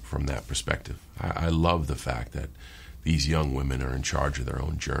from that perspective. I love the fact that these young women are in charge of their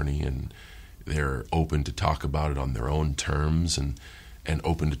own journey, and they're open to talk about it on their own terms, and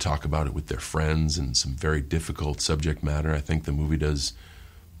open to talk about it with their friends, and some very difficult subject matter. I think the movie does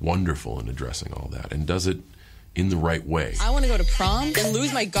wonderful in addressing all that, and does it in the right way. I want to go to prom and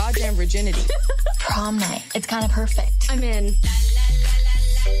lose my goddamn virginity. Prom night. It's kind of perfect. I'm in.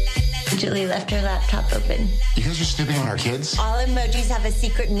 Julie left her laptop open. You guys are snooping on our kids? All emojis have a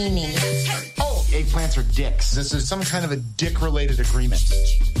secret meaning. Oh, eggplants are dicks. This is some kind of a dick-related agreement.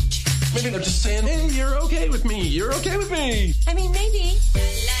 Maybe they're just saying, hey, you're okay with me. You're okay with me. I mean, maybe.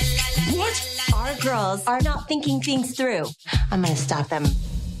 What? Our girls are not thinking things through. I'm going to stop them.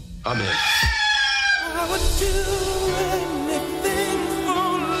 I'm in. I would do anything for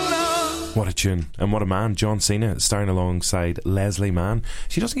love. What a tune, and what a man. John Cena starring alongside Leslie Mann.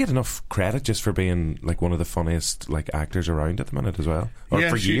 She doesn't get enough credit just for being like one of the funniest like actors around at the minute as well, or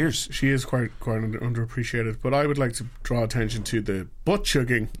for years. She is quite underappreciated. But I would like to draw attention to the butt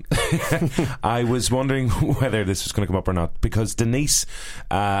chugging. I was wondering whether this was going to come up or not, because Denise,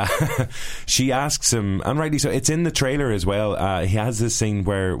 she asks him, and rightly so, it's in the trailer as well. He has this scene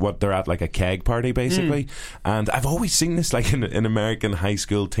where they're at like a keg party basically, and I've always seen this like in American high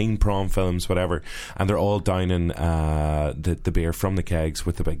school teen prom films, whatever, and they're all downing the beer from the kegs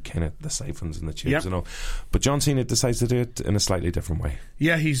with the big kind of the siphons and the tubes and all. But John Cena decides to do it in a slightly different way.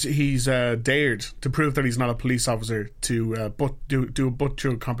 Yeah, he's dared to prove that he's not a police officer to do a butt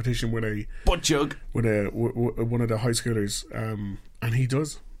chug competition with a butt chug with one of the high schoolers, and he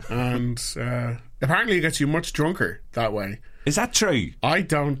does, and apparently it gets you much drunker that way. Is that true? I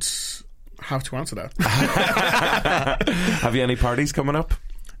don't have to answer that. Have you any parties coming up?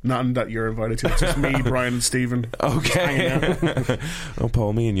 Nothing that you're invited to. It's just me, Brian and Stephen. Okay. Oh,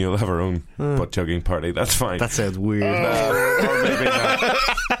 Paul, me and you'll have our own butt chugging party. That's fine. That sounds weird. Or maybe not.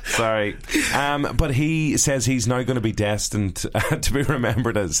 Sorry. But he says he's now going to be destined to be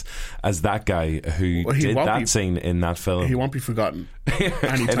remembered as that guy who did that scene in that film. He won't be forgotten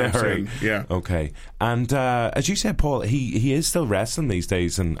anytime soon. Yeah. Okay. And as you said, Paul, he is still wrestling these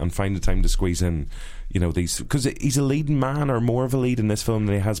days and finding time to squeeze in, these, because he's a leading man, or more of a lead in this film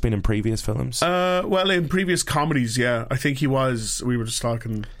than he has been in previous films. Well, in previous comedies, yeah, I think he was. We were just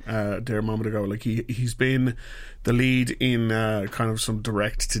talking there a moment ago. Like he's been the lead in kind of some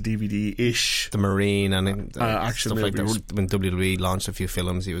direct to DVD ish, The Marine, and action stuff movies. like that. When WWE launched a few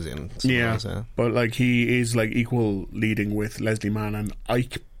films, he was in. Yeah, but like he is like equal leading with Leslie Mann and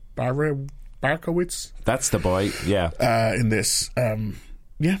Ike Barkowitz. That's the boy. Yeah. In this,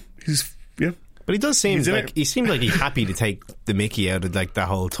 he's. But he does seem like he seemed like he's happy to take the mickey out of like that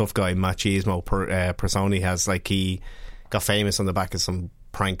whole tough guy machismo persona he has. Like, he got famous on the back of some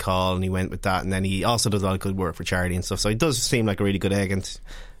prank call and he went with that, and then he also does a lot of good work for charity and stuff. So he does seem like a really good egg, and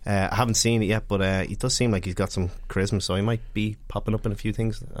I haven't seen it yet, but it does seem like he's got some charisma, so he might be popping up in a few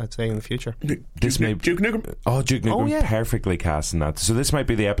things, I'd say, in the future. Duke Nukem? Oh, Duke Nukem, perfectly cast in that. So this might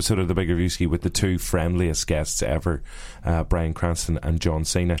be the episode of the Big Reviewski with the two friendliest guests ever, Bryan Cranston and John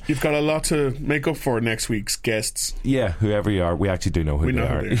Cena. You've got a lot to make up for next week's guests. Yeah, whoever you are, we actually do know who they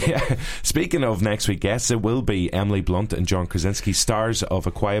are. Yeah. Speaking of next week's guests, it will be Emily Blunt and John Krasinski, stars of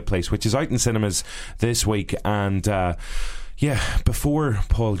A Quiet Place, which is out in cinemas this week. And before,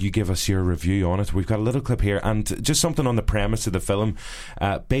 Paul, you give us your review on it, we've got a little clip here and just something on the premise of the film.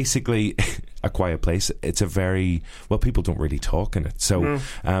 Basically, A Quiet Place, it's a very, well, people don't really talk in it. So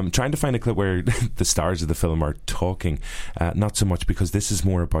trying to find a clip where the stars of the film are talking, not so much, because this is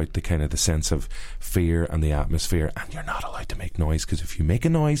more about the kind of the sense of fear and the atmosphere, and you're not allowed to make noise, because if you make a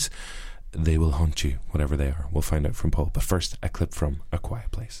noise, they will hunt you, whatever they are. We'll find out from Paul. But first, a clip from A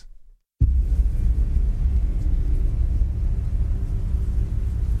Quiet Place.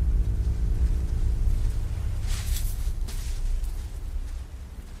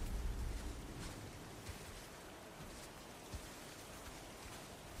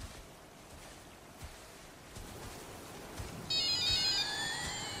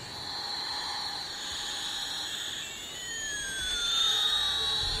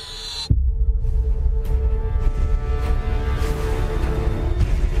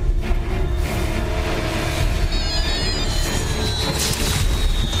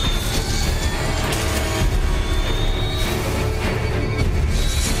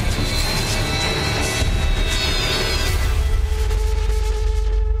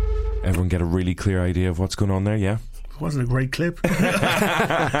 Everyone get a really clear idea of what's going on there, yeah? It wasn't a great clip.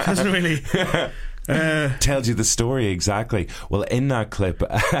 Doesn't really... tells you the story exactly. Well, in that clip,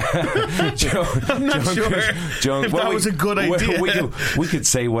 I'm not sure if that was a good idea. We could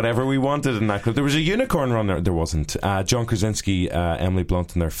say whatever we wanted in that clip. There was a unicorn runner. There wasn't. John Krasinski, Emily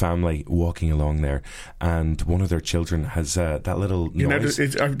Blunt, and their family walking along there, and one of their children has that little noise.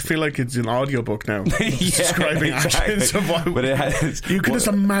 I feel like it's an audiobook now. Describing actions of what. But it has, you can just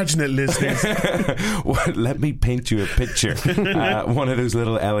imagine it, listeners. Well, let me paint you a picture. One of those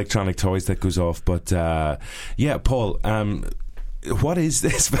little electronic toys that goes off. But Paul, what is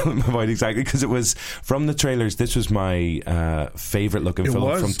this film about exactly? Because it was, from the trailers, this was my favourite looking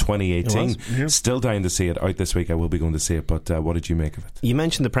film from 2018. Yeah. Still dying to see it. Out this week, I will be going to see it. But what did you make of it? You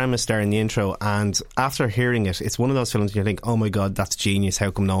mentioned the premise there in the intro, and after hearing it, it's one of those films you think, oh my god, that's genius,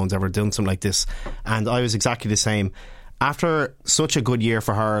 how come no one's ever done something like this? And I was exactly the same. After such a good year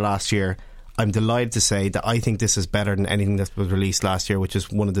for horror last year, I'm delighted to say that I think this is better than anything that was released last year, which is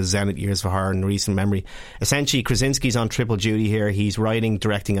one of the zenith years for horror in recent memory. Essentially, Krasinski's on triple duty here. He's writing,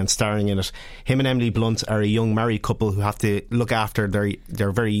 directing and starring in it. Him and Emily Blunt are a young married couple who have to look after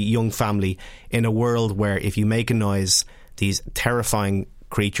their very young family in a world where if you make a noise, these terrifying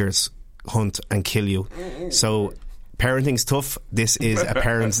creatures hunt and kill you. So parenting's tough. This is a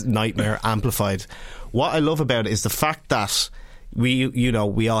parent's nightmare amplified. What I love about it is the fact that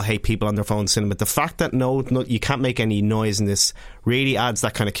we all hate people on their phones cinema. The fact that no, you can't make any noise in this really adds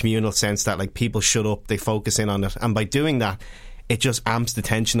that kind of communal sense that like people shut up, they focus in on it, and by doing that, it just amps the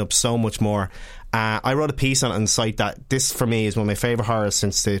tension up so much more. I wrote a piece on it and cite that this for me is one of my favourite horrors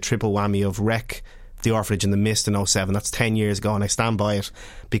since the triple whammy of Wreck, The Orphanage and The Mist in 2007. That's 10 years ago, and I stand by it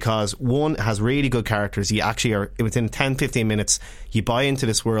because one, it has really good characters. You actually are, within 10-15 minutes, you buy into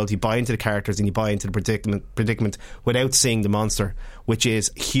this world, you buy into the characters, and you buy into the predicament without seeing the monster, which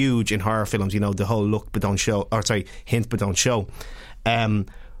is huge in horror films. You know, the whole look but don't show, hint but don't show. In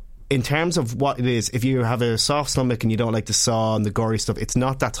terms of what it is, if you have a soft stomach and you don't like the saw and the gory stuff, it's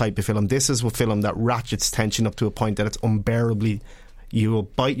not that type of film. This is a film that ratchets tension up to a point that it's unbearably. You will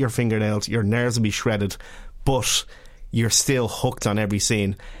bite your fingernails, your nerves will be shredded, but you're still hooked on every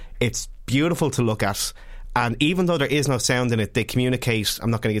scene. It's beautiful to look at, and even though there is no sound in it, they communicate. I'm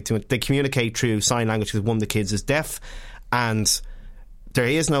not going to get too much. They communicate through sign language because one of the kids is deaf, and there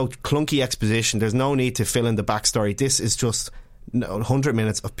is no clunky exposition. There's no need to fill in the backstory. This is just 100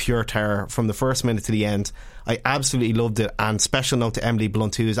 minutes of pure terror from the first minute to the end. I absolutely loved it, and special note to Emily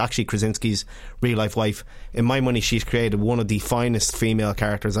Blunt, who is actually Krasinski's real life wife. In my money, she's created one of the finest female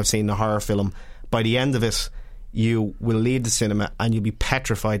characters I've seen in a horror film. By the end of it, you will leave the cinema and you'll be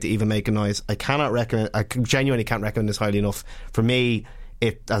petrified to even make a noise. I genuinely can't recommend this highly enough. For me,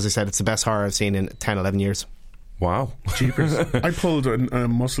 as I said, it's the best horror I've seen in 10-11 years. Wow. Jeepers. I pulled a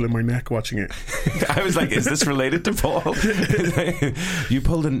muscle in my neck watching it. I was like, is this related to Paul? You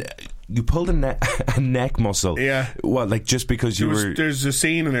pulled a neck muscle. Yeah. What, like just because there's a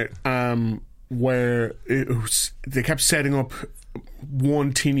scene in it where they kept setting up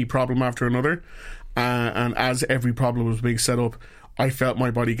one teeny problem after another, and as every problem was being set up, I felt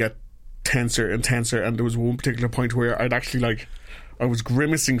my body get tenser and tenser, and there was one particular point where I'd actually like, I was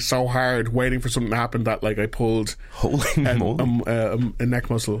grimacing so hard waiting for something to happen that like I pulled a neck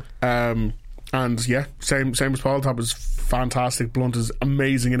muscle. And yeah, same as Paul. That was fantastic. Blunt is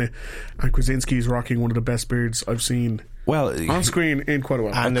amazing in it, and Krasinski is rocking one of the best beards I've seen. Well, on screen in quite a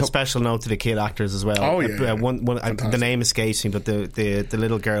while. And a special note to the kid actors as well. Oh yeah, the name escapes me, but the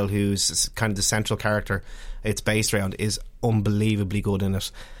little girl who's kind of the central character it's based around is unbelievably good in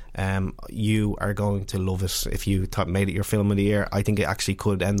it. You are going to love it if you made it your film of the year. I think it actually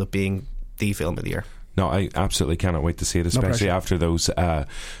could end up being the film of the year. No, I absolutely cannot wait to see it, especially after those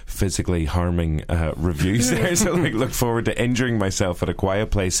physically harming reviews there. So look forward to injuring myself at A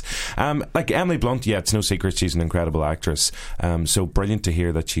Quiet Place. Like Emily Blunt, yeah, it's no secret she's an incredible actress. So brilliant to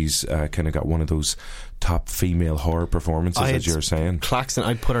hear that she's kind of got one of those top female horror performances, as you're saying. Claxton,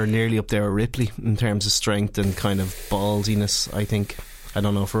 I'd put her nearly up there with Ripley in terms of strength and kind of ballsiness, I think. I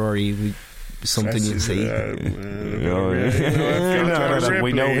don't know, for Rory, something you'd see.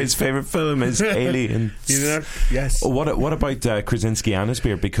 We know his favourite film is Alien. Yes. What about Krasinski and his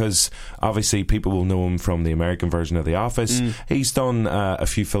beard? Because obviously people will know him from the American version of The Office. He's done a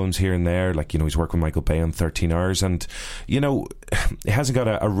few films here and there, like, you know, he's worked with Michael Bay on 13 Hours, and you know, he hasn't got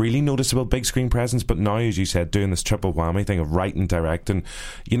a really noticeable big screen presence, but now, as you said, doing this triple whammy thing of writing, directing,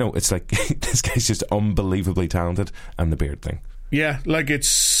 you know, it's like this guy's just unbelievably talented, and the beard thing. Yeah, like I'm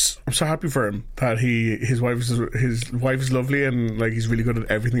so happy for him that his wife is lovely, and like he's really good at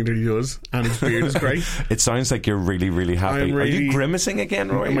everything that he does, and his beard is great. It sounds like you're really, really happy. Are you grimacing again,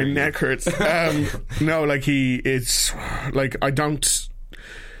 Roy? My neck hurts. No, like it's like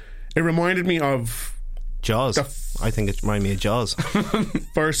it reminded me of Jaws. I think it reminded me of Jaws.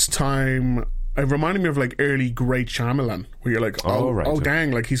 First time. It reminded me of like early great Shyamalan, where you're like,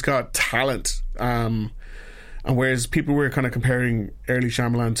 dang, like he's got talent. And whereas people were kind of comparing early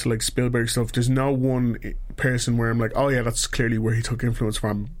Shyamalan to like Spielberg stuff, there's no one person where I'm like, oh yeah, that's clearly where he took influence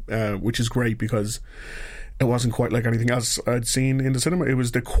from, which is great because it wasn't quite like anything else I'd seen in the cinema. It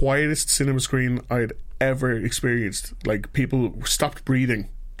was the quietest cinema screen I'd ever experienced. Like people stopped breathing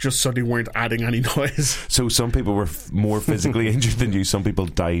just so they weren't adding any noise. So some people were more physically injured than you. Some people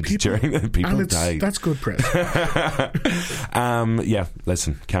died during it. People died. That's good press. Yeah,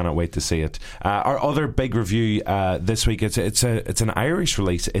 listen, cannot wait to see it. Our other big review this week, it's an Irish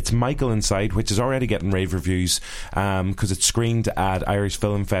release. It's Michael Inside, which is already getting rave reviews because it screened at Irish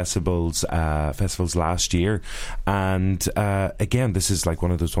film festivals last year, and again, this is like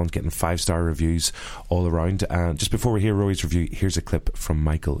one of those ones getting 5-star reviews all around. Just before we hear Rory's review, here's a clip from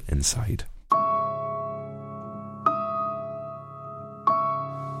Michael Inside.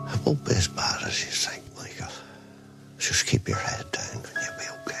 It won't be as bad as you think, Michael. Just keep your head down and you'll be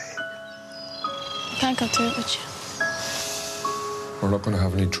okay. I can't go through it with you. We're not going to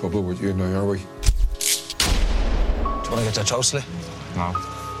have any trouble with you now, are we? Do you want to get that toastly? No.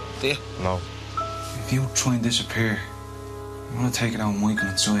 Do you? No. If you try and disappear, I want to take it out Michael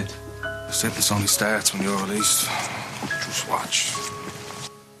inside. The sentence only starts when you're released. Just watch.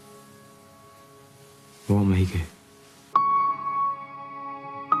 Won't make it.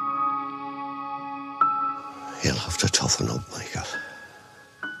 You'll have to toughen up, Michael.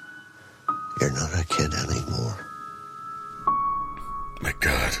 You're not a kid anymore. My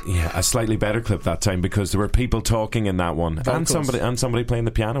God. Yeah, a slightly better clip that time because there were people talking in that one, Vocals. and somebody playing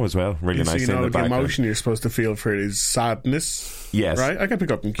the piano as well. Really nice. So, in the the background. emotion you're supposed to feel for it is sadness. Yes, right. I can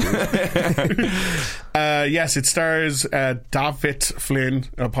pick up in cues. Yes, it stars David Flynn.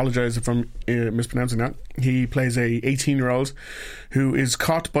 I apologise if I'm mispronouncing that. He plays a 18-year-old who is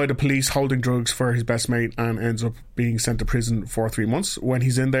caught by the police holding drugs for his best mate and ends up being sent to prison for 3 months. When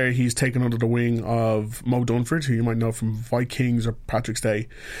he's in there, he's taken under the wing of Mo Dunford, who you might know from Vikings or Patrick's Day,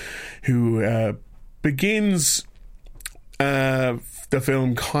 who begins the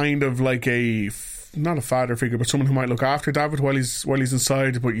film kind of like not a father figure, but someone who might look after David while he's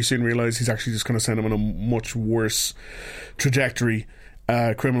inside, but you soon realise he's actually just going to send him on a much worse trajectory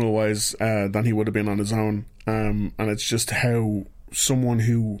criminal wise than he would have been on his own, and it's just how someone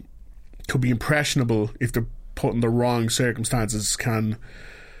who could be impressionable if they're put in the wrong circumstances can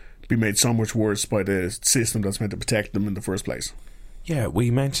be made so much worse by the system that's meant to protect them in the first place. Yeah, we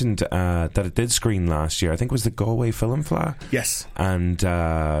mentioned that it did screen last year. I think it was the Galway Film Fleadh. Yes. And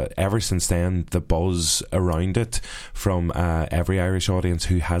ever since then, the buzz around it from every Irish audience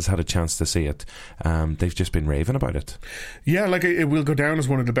who has had a chance to see it, they've just been raving about it. Yeah, like it will go down as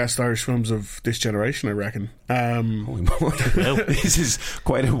one of the best Irish films of this generation, I reckon. This is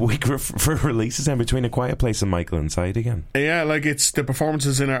quite a week for releases in between A Quiet Place and Michael Inside again. Yeah, like the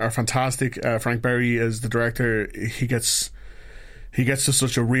performances in it are fantastic. Frank Berry as the director, he gets to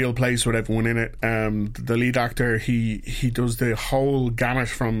such a real place with everyone in it. The lead actor, he does the whole gamut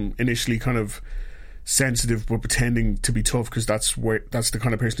from initially kind of sensitive but pretending to be tough, because that's the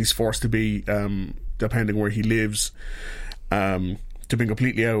kind of person he's forced to be, depending where he lives, to being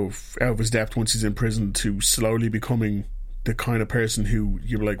completely out of his depth once he's in prison, to slowly becoming the kind of person who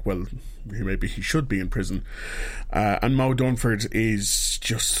you're like, well, maybe he should be in prison. And Mo Dunford is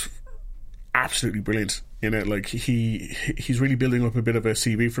just absolutely brilliant in it. Like he's really building up a bit of a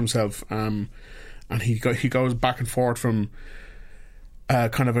CV for himself, and he goes back and forth from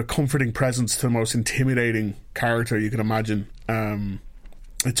kind of a comforting presence to the most intimidating character you can imagine.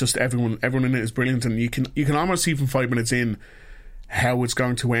 It's just everyone in it is brilliant, and you can almost see from 5 minutes in how it's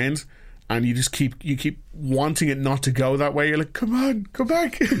going to end, and you just keep wanting it not to go that way. You're like, come on, come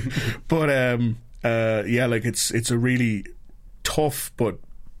back. But yeah, like it's a really tough but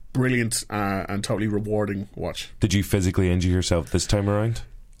brilliant and totally rewarding watch. Did you physically injure yourself this time around?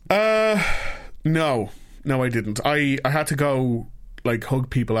 No, I didn't. I had to go like hug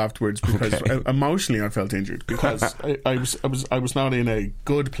people afterwards because emotionally I felt injured, because I was not in a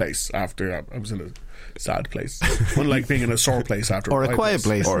good place after. I was in a sad place, unlike being in a sore place after, or a quiet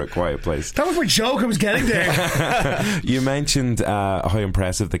place. Or a quiet place. That was my joke. I was getting there. You mentioned how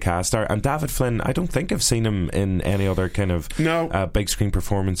impressive the cast are, and David Flynn, I don't think I've seen him in any other kind of big screen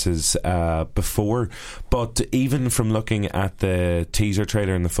performances before, but even from looking at the teaser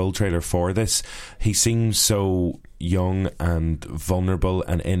trailer and the full trailer for this, he seems so young and vulnerable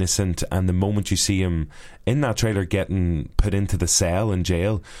and innocent, and the moment you see him in that trailer getting put into the cell in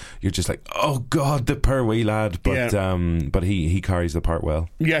jail, you're just like, oh god, the poor wee lad. But he carries the part well.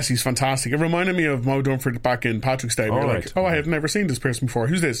 Yes, he's fantastic. It reminded me of Mo Dunford back in Patrick's Day. You're like, I have never seen this person before,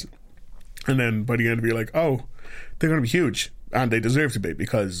 who's this? And then by the end of it, you're like, oh, they're going to be huge, and they deserve to be,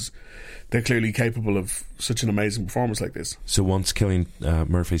 because they're clearly capable of such an amazing performance like this. So once Cillian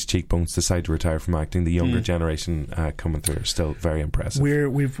Murphy's cheekbones decide to retire from acting, the younger generation coming through are still very impressive.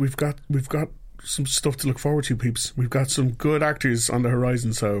 We've got some stuff to look forward to, peeps. We've got some good actors on the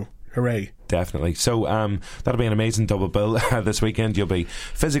horizon, so hooray. Definitely. So that'll be an amazing double bill this weekend. You'll be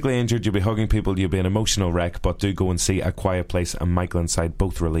physically injured, you'll be hugging people, you'll be an emotional wreck, but do go and see A Quiet Place and Michael Inside,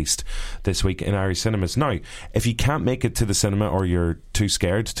 both released this week in Irish cinemas. Now, if you can't make it to the cinema, or you're too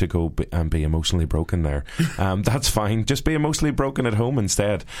scared to go and be emotionally broken there, that's fine. Just be emotionally broken at home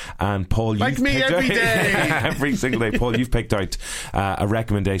instead. And Paul, like me every day. Every single day. Paul, you've picked out a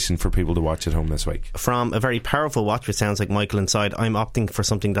recommendation for people to watch at home this week. From a very powerful watch, which sounds like Michael Inside, I'm opting for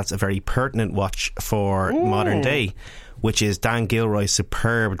something that's a very pertinent watch for modern day, which is Dan Gilroy's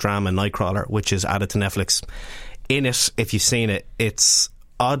superb drama Nightcrawler, which is added to Netflix. In it, if you've seen it, it's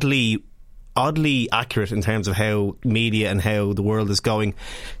oddly accurate in terms of how media and how the world is going.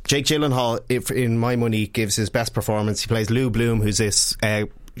 Jake Gyllenhaal, in my money, gives his best performance. He plays Lou Bloom, who's this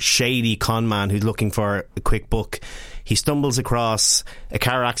shady con man who's looking for a quick buck. He stumbles across a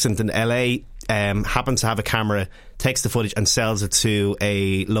car accident in LA, happens to have a camera, takes the footage and sells it to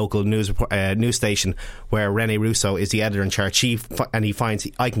a local news station where Rene Russo is the editor in charge. And he finds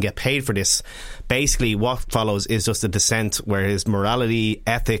I can get paid for this. Basically, what follows is just a descent where his morality,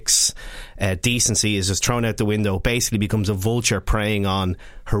 ethics, decency is just thrown out the window. Basically becomes a vulture preying on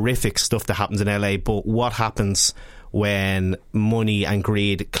horrific stuff that happens in LA. But what happens when money and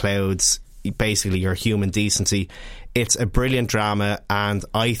greed clouds basically your human decency? It's a brilliant drama, and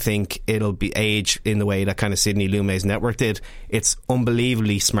I think it'll be age in the way that kind of Sidney Lumet's Network did. It's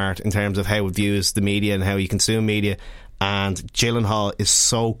unbelievably smart in terms of how it views the media and how you consume media, and Gyllenhaal is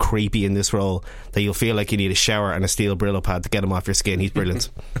so creepy in this role that you'll feel like you need a shower and a steel Brillo pad to get him off your skin. He's brilliant.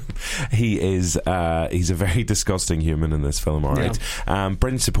 He is he's a very disgusting human in this film, alright.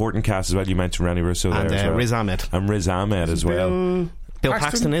 Brilliant supporting cast as well. You mentioned Rene Russo and there as well. Riz Ahmed. And Riz Ahmed as well. Bill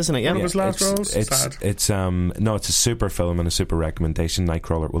Paxton, isn't it? Yeah. One of his last roles. It's a super film and a super recommendation.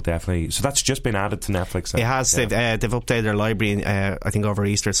 Nightcrawler will definitely. So that's just been added to Netflix. It has. Yeah. They've updated their library. I think over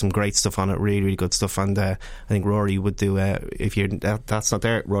Easter, some great stuff on it. Really, really good stuff. And I think Rory would do. If you're that's not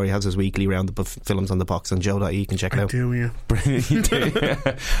there, Rory has his weekly roundup of films on the box on Joe.ie. You can check it out. Do you? You do.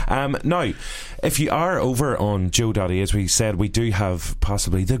 Now, if you are over on Joe.ie, as we said, we do have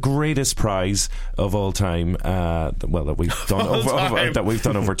possibly the greatest prize of all time. That we've done over that we've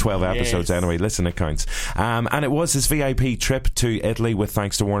done over 12 episodes anyway. Listen, it counts. And it was his VIP trip to Italy with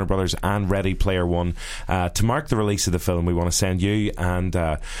thanks to Warner Brothers and Ready Player One. To mark the release of the film, we want to send you and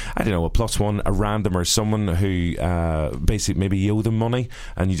I don't know, a +1, a random, or someone who basically maybe you owe them money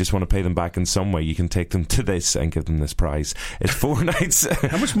and you just want to pay them back in some way. You can take them to this and give them this prize. It's 4 nights.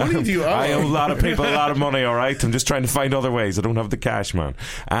 How much money do you owe? I owe a lot of people a lot of money, alright? I'm just trying to find other ways. I don't have the cash, man.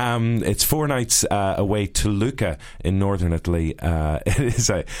 It's 4 nights away to Lucca in northern Italy. It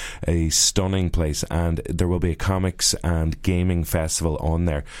is a stunning place, and there will be a comics and gaming festival on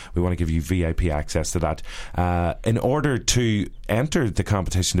there. We want to give you VIP access to that. In order to enter the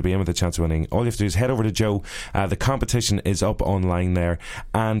competition to be in with a chance of winning, all you have to do is head over to Joe. The competition is up online there,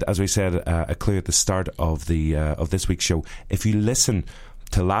 and as we said, a clue at the start of this week's show, if you listen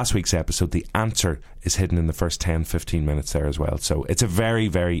to last week's episode, the answer is hidden in the first 10-15 minutes there as well. So it's a very,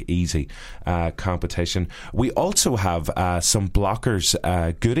 very easy competition. We also have some Blockers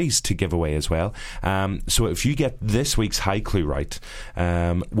goodies to give away as well. So if you get this week's high clue right,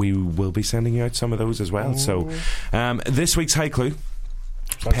 we will be sending you out some of those as well. So this week's high clue,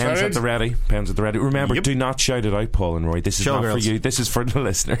 pens at the ready. Pens at the ready. Remember, do not shout it out, Paul and Roy. This is not for you. This is for the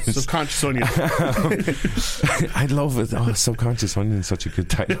listeners. Subconscious Onion. I love it. Oh, Subconscious Onion is such a good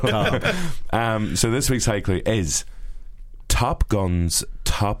title. So this week's high clue is Top Gun's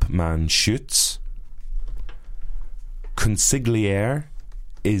top man shoots. Consigliere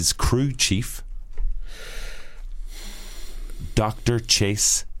is crew chief. Dr.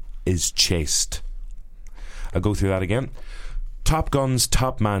 Chase is chased. I'll go through that again. Top Gun's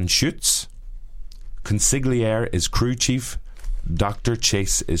top man shoots. Consigliere is crew chief. Dr.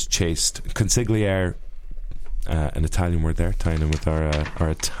 Chase is chased. Consigliere, an Italian word there, tying in with our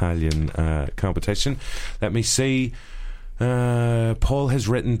Italian competition. Let me see. Paul has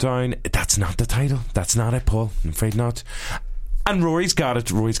written down, that's not the title. That's not it, Paul. I'm afraid not. And Rory's got it.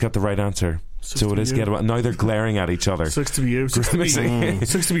 Rory's got the right answer. So it is get away. Now they're glaring at each other. Sucks to be you. Sucks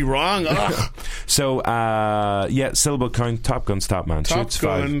to be wrong. So syllable count. Top Gun's top man shoots.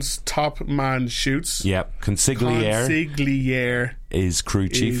 Top Gun's top man shoots. Yep. Consigliere is crew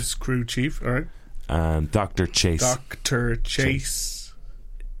chief. All right. And Dr. Chase. Dr. Chase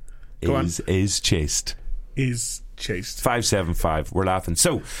is chased. Is chased. 575. We're laughing.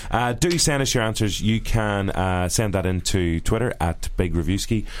 So do send us your answers. You can send that into Twitter at Big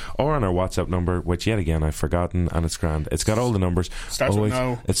Reviewski, or on our WhatsApp number, which yet again I've forgotten, and it's grand. It's got all the numbers. Starts with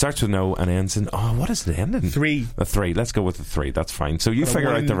no. It starts with no and ends in what is it ending? 3. A 3. Let's go with the 3. That's fine. So you figure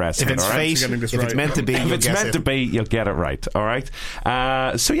out the rest. If it's fate, if it's meant to be, if it's meant to be, you'll get it right. All right.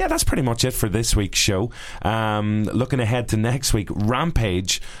 So yeah, that's pretty much it for this week's show. Looking ahead to next week,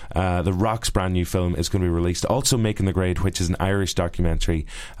 Rampage, The Rock's brand new film, is going to be released. Also Making the Grade, which is an Irish documentary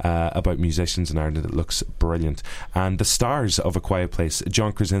about musicians in Ireland. It looks brilliant. And the stars of A Quiet Place,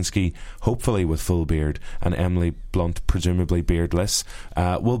 John Krasinski, hopefully with full beard, and Emily Blunt, presumably beardless,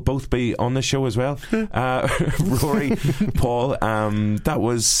 will both be on the show as well. Rory, Paul, that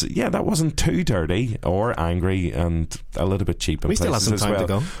wasn't too dirty or angry, and a little bit cheap in we still have some time to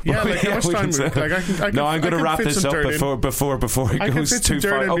go. Yeah, like how much time? I'm going to wrap this up before it goes too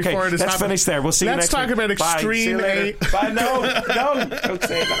far. Okay, let's finish there. We'll see you next week. Let's talk about extreme. Bye. No, don't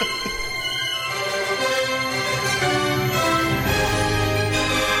say that.